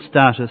 and your own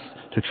status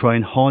to try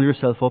and haul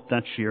yourself up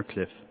that sheer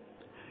cliff,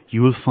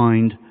 you will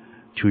find,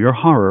 to your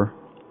horror,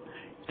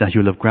 that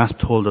you'll have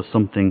grasped hold of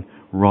something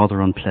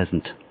rather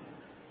unpleasant.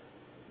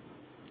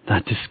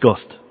 That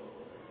disgust,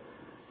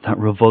 that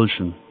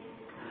revulsion,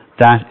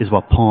 that is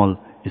what Paul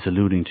is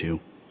alluding to.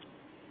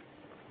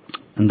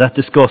 And that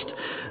disgust,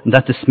 and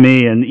that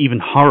dismay, and even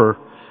horror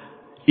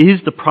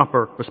is the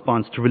proper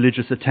response to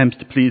religious attempts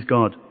to please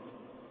God.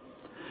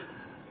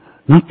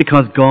 Not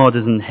because God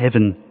is in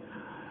heaven,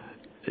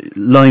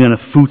 lying on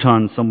a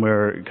futon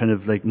somewhere, kind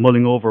of like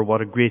mulling over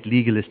what a great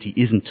legalist he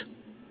isn't,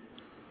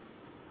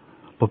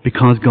 but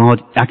because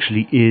God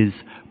actually is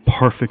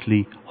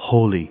perfectly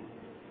holy.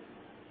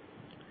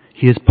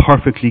 He is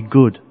perfectly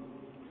good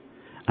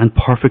and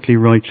perfectly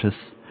righteous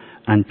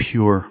and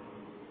pure.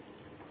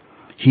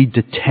 He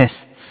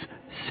detests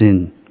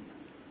sin.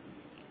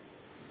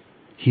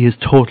 He is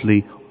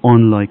totally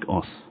unlike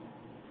us.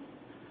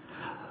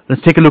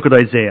 Let's take a look at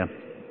Isaiah,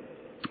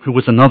 who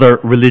was another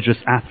religious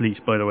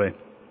athlete, by the way.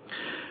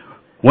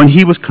 When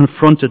he was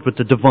confronted with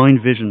the divine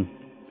vision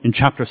in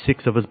chapter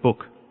 6 of his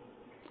book,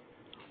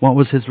 what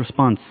was his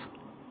response?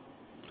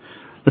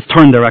 Let's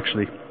turn there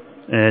actually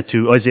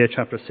to Isaiah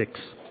chapter 6,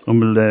 and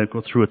we'll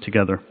go through it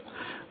together.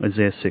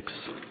 Isaiah 6.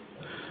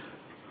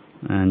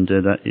 And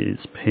that is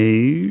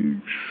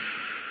page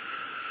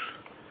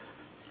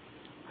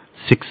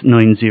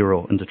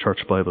 690 in the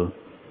Church Bible.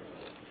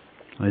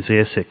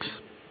 Isaiah 6.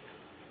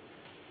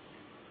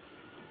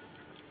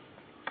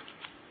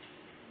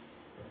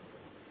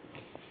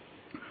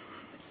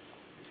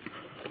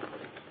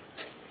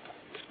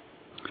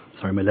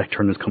 Sorry, my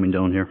lectern is coming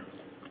down here.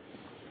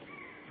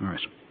 All right.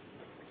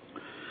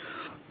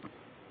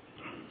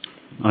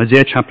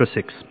 Isaiah chapter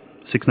 6,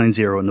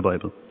 690 in the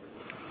Bible.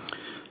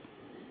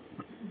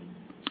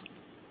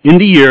 In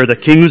the year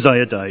that King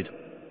Uzziah died,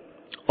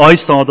 I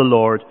saw the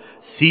Lord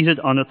seated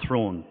on a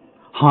throne,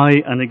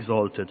 high and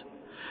exalted,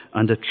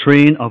 and the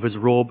train of his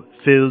robe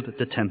filled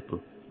the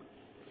temple.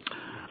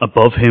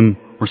 Above him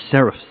were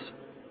seraphs,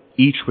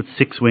 each with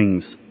 6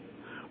 wings,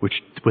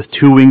 which with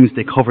 2 wings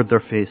they covered their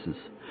faces.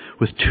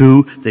 With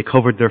 2 they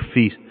covered their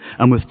feet,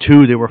 and with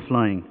 2 they were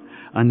flying,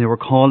 and they were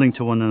calling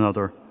to one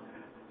another,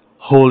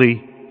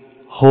 Holy,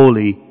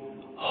 holy,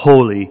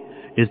 holy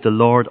is the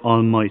Lord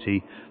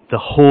Almighty. The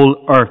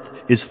whole earth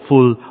is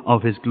full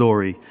of his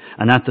glory.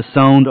 And at the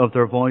sound of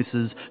their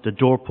voices, the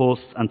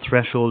doorposts and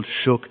thresholds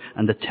shook,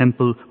 and the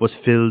temple was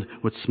filled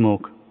with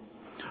smoke.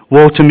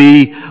 Woe to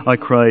me, I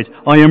cried,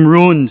 I am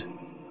ruined,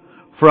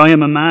 for I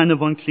am a man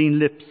of unclean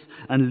lips,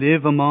 and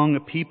live among a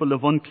people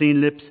of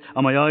unclean lips,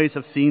 and my eyes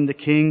have seen the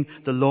King,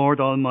 the Lord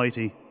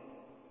Almighty.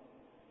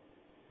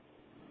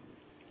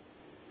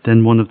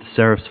 Then one of the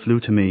seraphs flew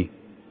to me,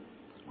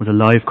 with a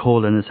live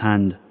coal in his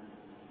hand,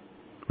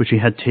 which he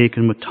had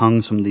taken with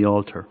tongs from the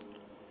altar.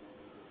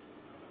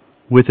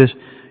 With it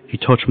he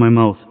touched my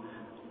mouth,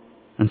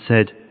 and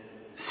said,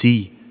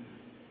 See,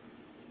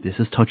 this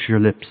has touched your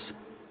lips.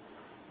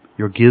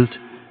 Your guilt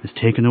is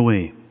taken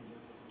away,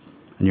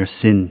 and your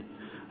sin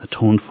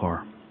atoned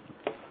for.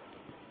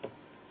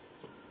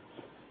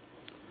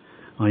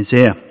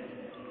 Isaiah,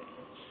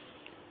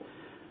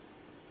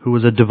 who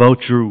was a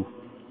devout Jew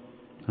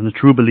and a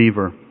true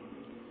believer,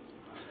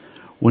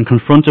 when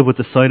confronted with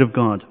the sight of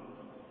God,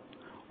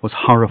 was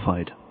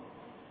horrified,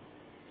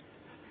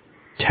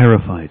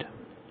 terrified,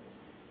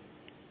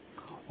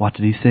 What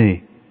did he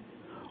say?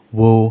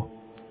 Woe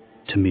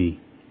to me.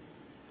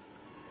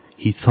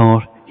 He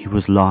thought he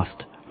was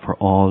lost for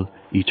all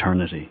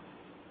eternity.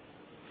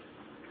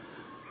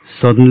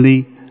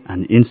 Suddenly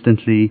and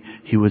instantly,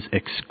 he was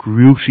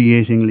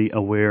excruciatingly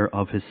aware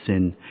of his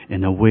sin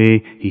in a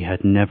way he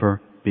had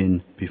never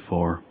been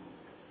before.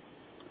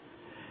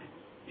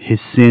 His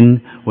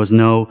sin was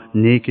now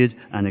naked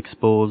and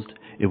exposed.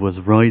 It was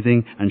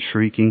writhing and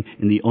shrieking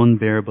in the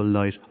unbearable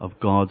light of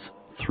God's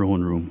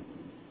throne room.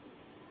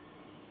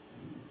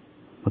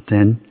 But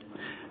then,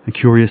 a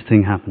curious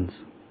thing happens.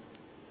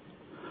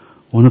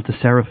 One of the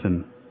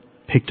seraphim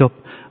picked up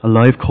a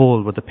live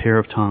coal with a pair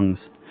of tongs,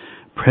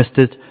 pressed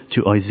it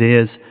to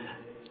Isaiah's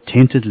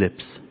tainted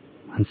lips,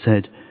 and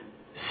said,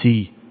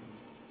 "See,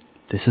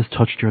 this has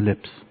touched your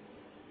lips.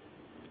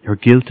 Your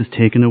guilt is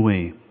taken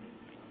away,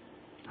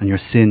 and your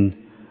sin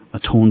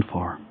atoned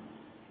for."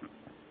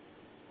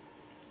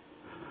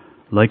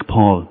 Like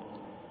Paul,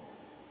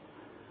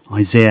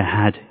 Isaiah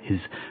had his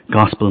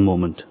gospel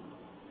moment.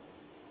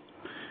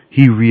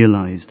 He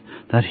realized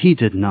that he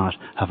did not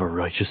have a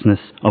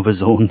righteousness of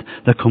his own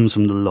that comes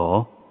from the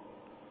law,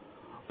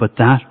 but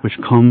that which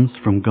comes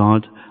from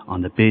God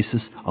on the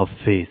basis of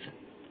faith.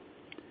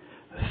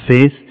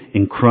 Faith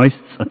in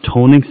Christ's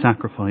atoning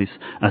sacrifice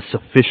as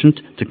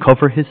sufficient to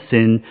cover his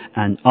sin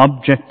and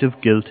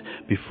objective guilt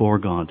before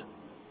God.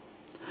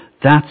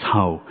 That's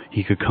how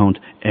he could count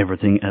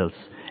everything else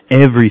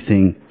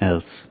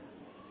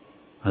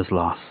as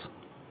loss.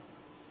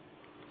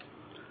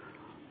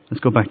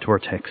 Let's go back to our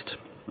text.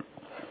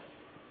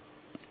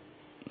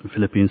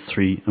 Philippians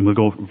 3, and we'll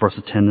go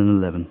verses 10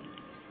 and 11.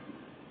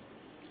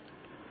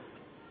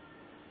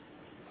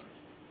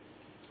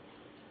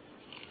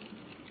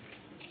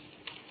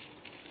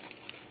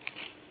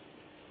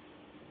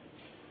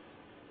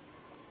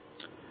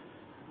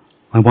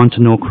 I want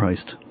to know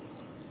Christ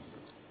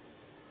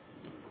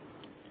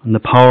and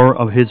the power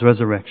of his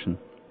resurrection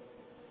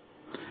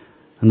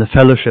and the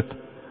fellowship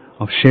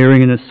of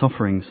sharing in his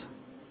sufferings,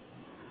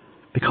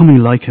 becoming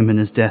like him in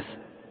his death,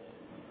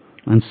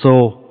 and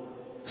so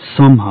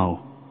somehow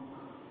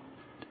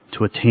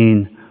to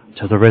attain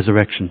to the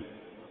resurrection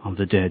of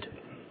the dead.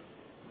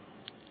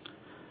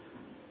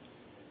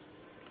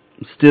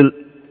 Still,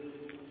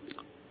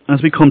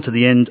 as we come to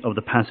the end of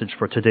the passage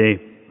for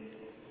today,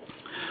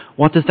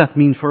 what does that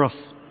mean for us?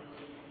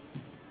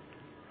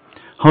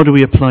 How do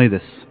we apply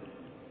this?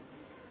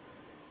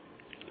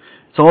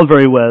 It's all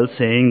very well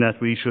saying that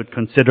we should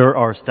consider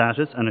our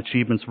status and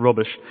achievements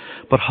rubbish,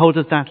 but how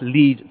does that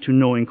lead to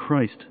knowing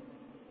Christ?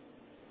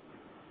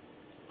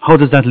 How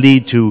does that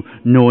lead to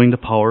knowing the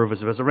power of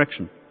his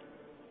resurrection?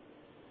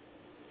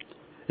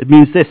 It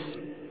means this.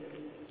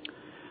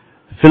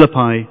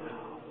 Philippi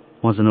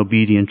was an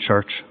obedient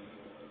church,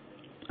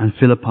 and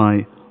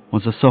Philippi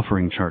was a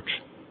suffering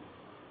church.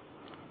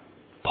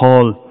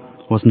 Paul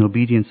was an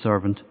obedient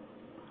servant,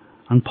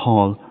 and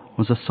Paul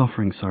was a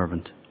suffering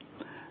servant.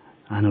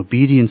 And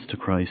obedience to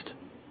Christ,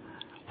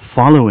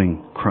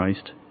 following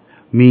Christ,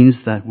 means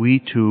that we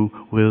too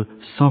will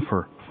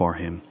suffer for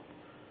him.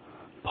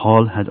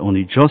 Paul had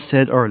only just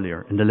said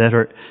earlier in the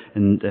letter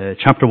in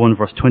chapter 1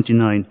 verse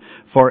 29,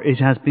 "For it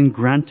has been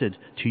granted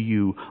to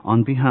you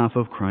on behalf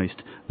of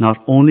Christ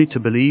not only to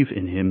believe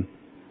in him,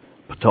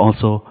 but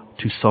also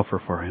to suffer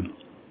for him."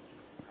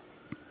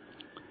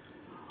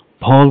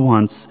 Paul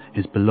wants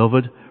his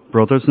beloved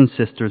brothers and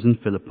sisters in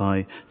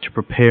Philippi to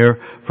prepare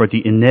for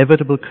the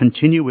inevitable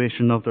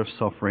continuation of their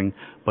suffering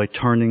by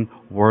turning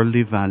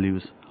worldly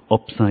values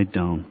upside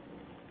down.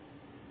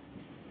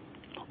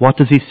 What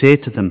does he say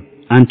to them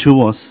and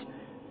to us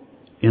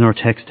in our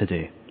text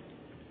today?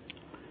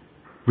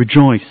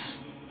 Rejoice.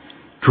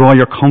 Draw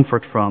your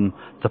comfort from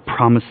the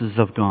promises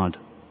of God.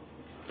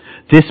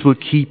 This will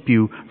keep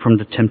you from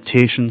the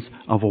temptations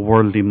of a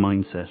worldly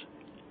mindset.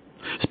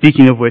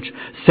 Speaking of which,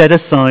 set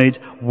aside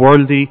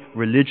worldly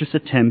religious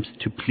attempts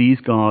to please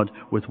God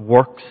with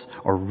works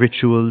or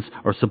rituals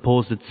or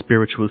supposed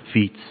spiritual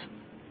feats.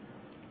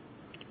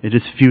 It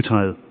is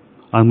futile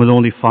and will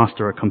only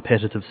foster a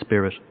competitive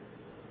spirit.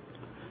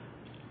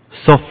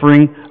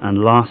 Suffering and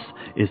loss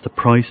is the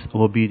price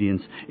of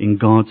obedience in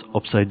God's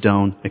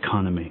upside-down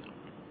economy.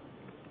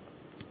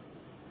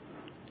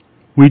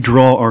 We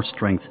draw our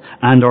strength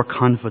and our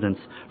confidence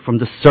from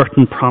the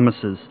certain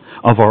promises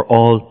of our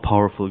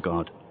all-powerful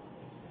God.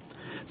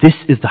 This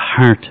is the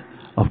heart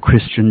of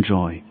Christian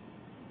joy.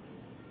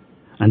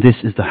 And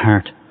this is the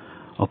heart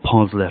of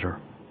Paul's letter.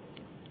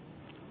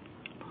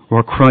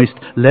 Where Christ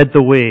led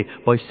the way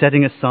by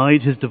setting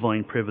aside his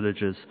divine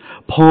privileges,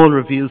 Paul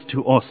reveals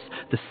to us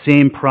the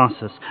same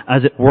process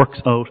as it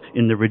works out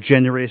in the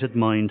regenerated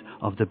mind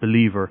of the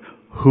believer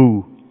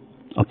who,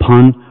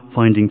 upon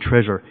finding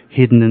treasure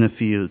hidden in a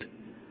field,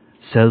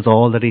 sells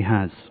all that he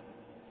has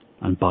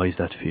and buys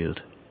that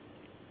field.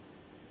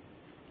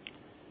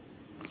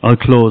 I'll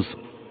close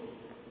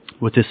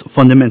with this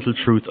fundamental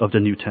truth of the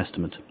New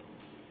Testament.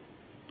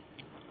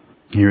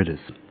 Here it is.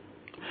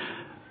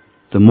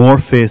 The more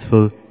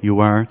faithful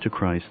you are to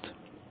Christ,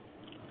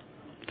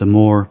 the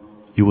more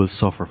you will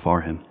suffer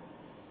for him.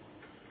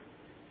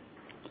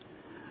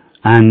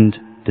 and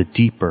the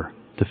deeper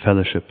the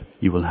fellowship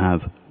you will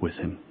have with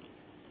him.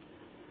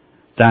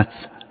 That's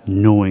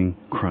knowing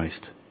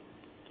Christ,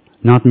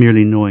 not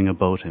merely knowing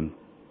about him.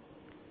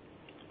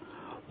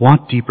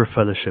 What deeper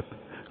fellowship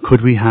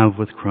could we have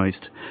with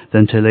Christ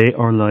than to lay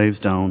our lives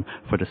down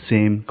for the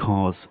same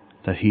cause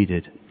that he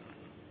did?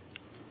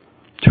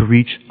 To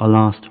reach a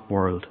lost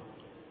world,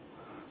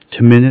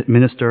 to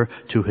minister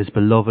to his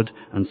beloved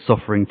and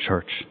suffering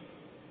church.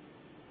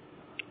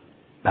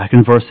 Back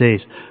in verse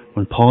 8,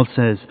 when Paul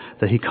says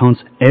that he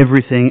counts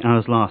everything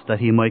as lost that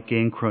he might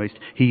gain Christ,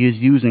 he is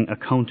using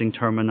accounting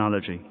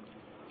terminology.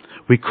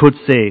 We could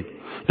say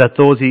that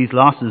though these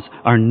losses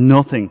are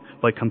nothing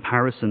by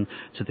comparison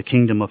to the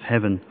kingdom of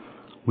heaven,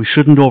 we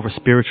shouldn't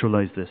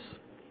over-spiritualize this.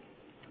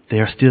 They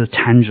are still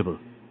tangible.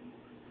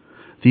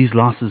 These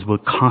losses will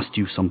cost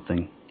you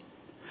something.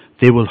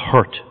 They will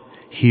hurt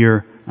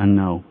here and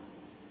now.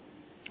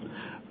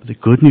 But the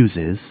good news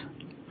is,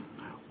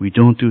 we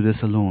don't do this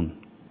alone.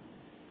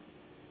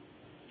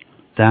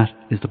 That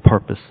is the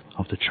purpose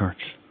of the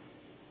church.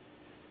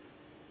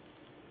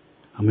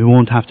 And we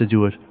won't have to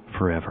do it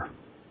forever.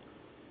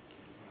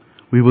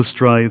 We will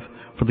strive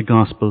for the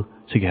gospel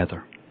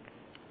together.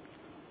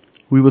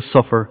 We will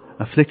suffer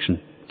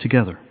affliction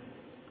together.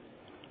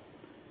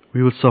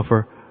 We will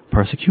suffer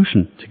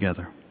persecution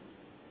together.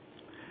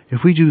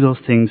 If we do those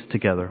things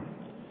together,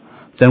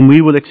 then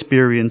we will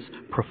experience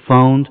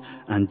profound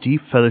and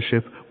deep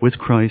fellowship with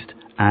Christ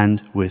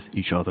and with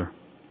each other.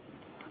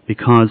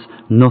 Because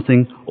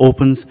nothing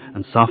opens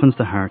and softens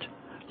the heart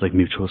like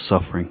mutual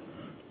suffering.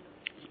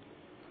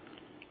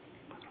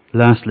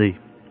 Lastly,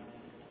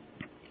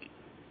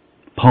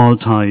 Paul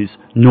ties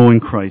knowing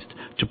Christ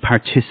to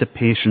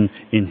participation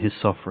in his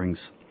sufferings.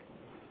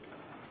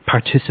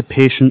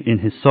 Participation in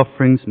his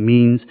sufferings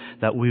means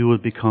that we will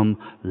become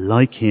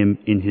like him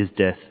in his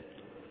death.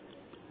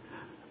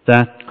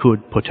 That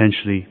could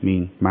potentially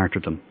mean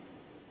martyrdom.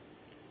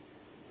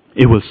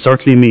 It will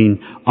certainly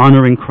mean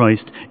honouring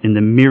Christ in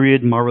the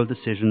myriad moral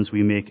decisions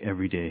we make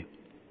every day.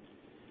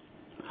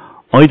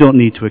 I don't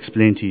need to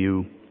explain to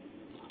you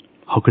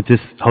how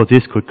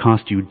this could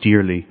cost you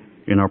dearly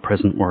in our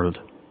present world.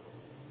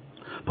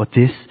 But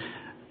this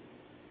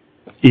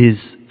is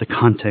the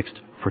context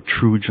for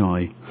true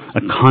joy,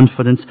 a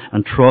confidence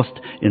and trust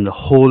in the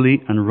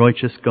holy and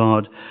righteous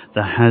God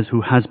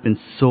who has been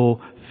so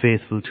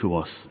faithful to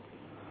us.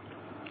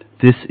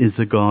 This is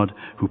the God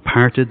who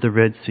parted the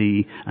Red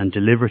Sea and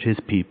delivered his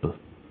people.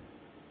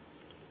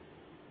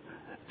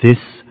 This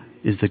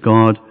is the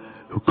God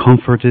who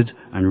comforted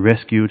and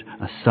rescued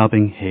a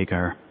sobbing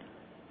Hagar.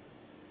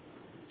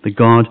 The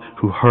God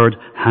who heard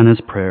Hannah's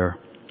prayer.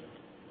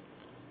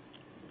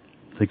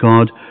 The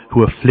God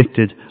who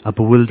afflicted a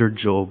bewildered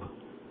Job.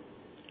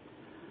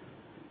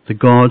 The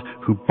God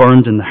who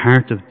burned in the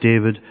heart of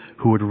David,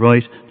 who would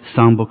write the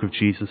songbook of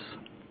Jesus.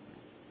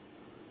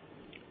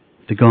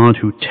 The God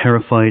who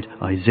terrified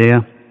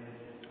Isaiah.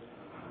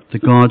 The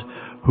God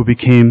who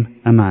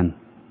became a man.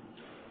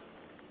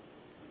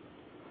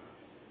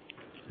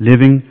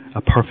 Living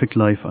a perfect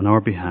life on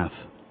our behalf.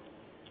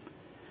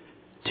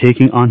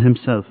 Taking on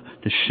himself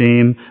the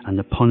shame and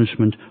the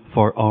punishment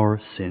for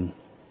our sin.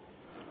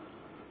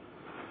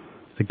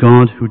 The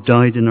God who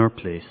died in our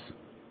place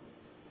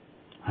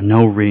and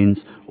now reigns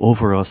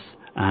over us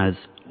as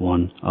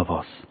one of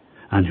us,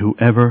 and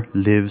whoever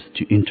lives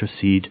to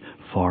intercede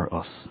for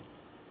us.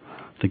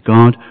 The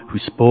God who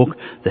spoke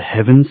the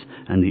heavens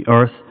and the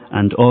earth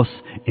and us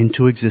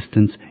into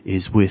existence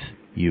is with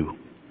you.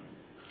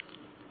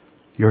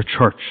 Your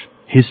church,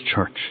 his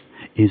church,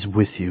 is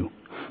with you.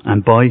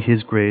 And by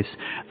his grace,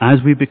 as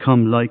we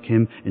become like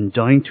him in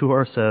dying to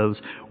ourselves,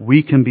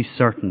 we can be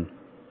certain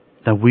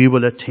that we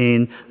will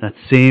attain that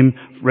same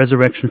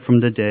resurrection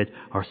from the dead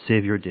our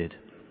Saviour did.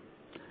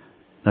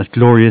 That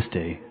glorious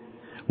day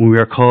when we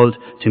are called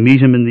to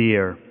meet him in the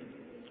air,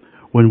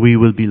 when we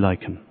will be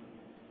like him,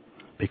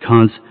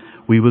 because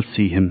we will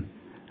see him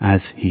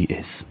as he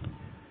is.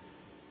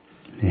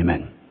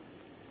 Amen.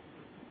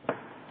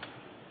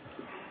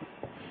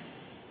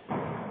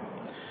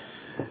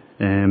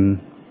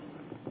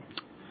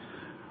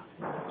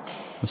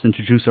 Let's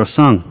introduce our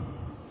song.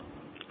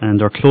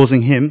 And our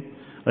closing hymn,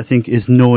 I think, is knowing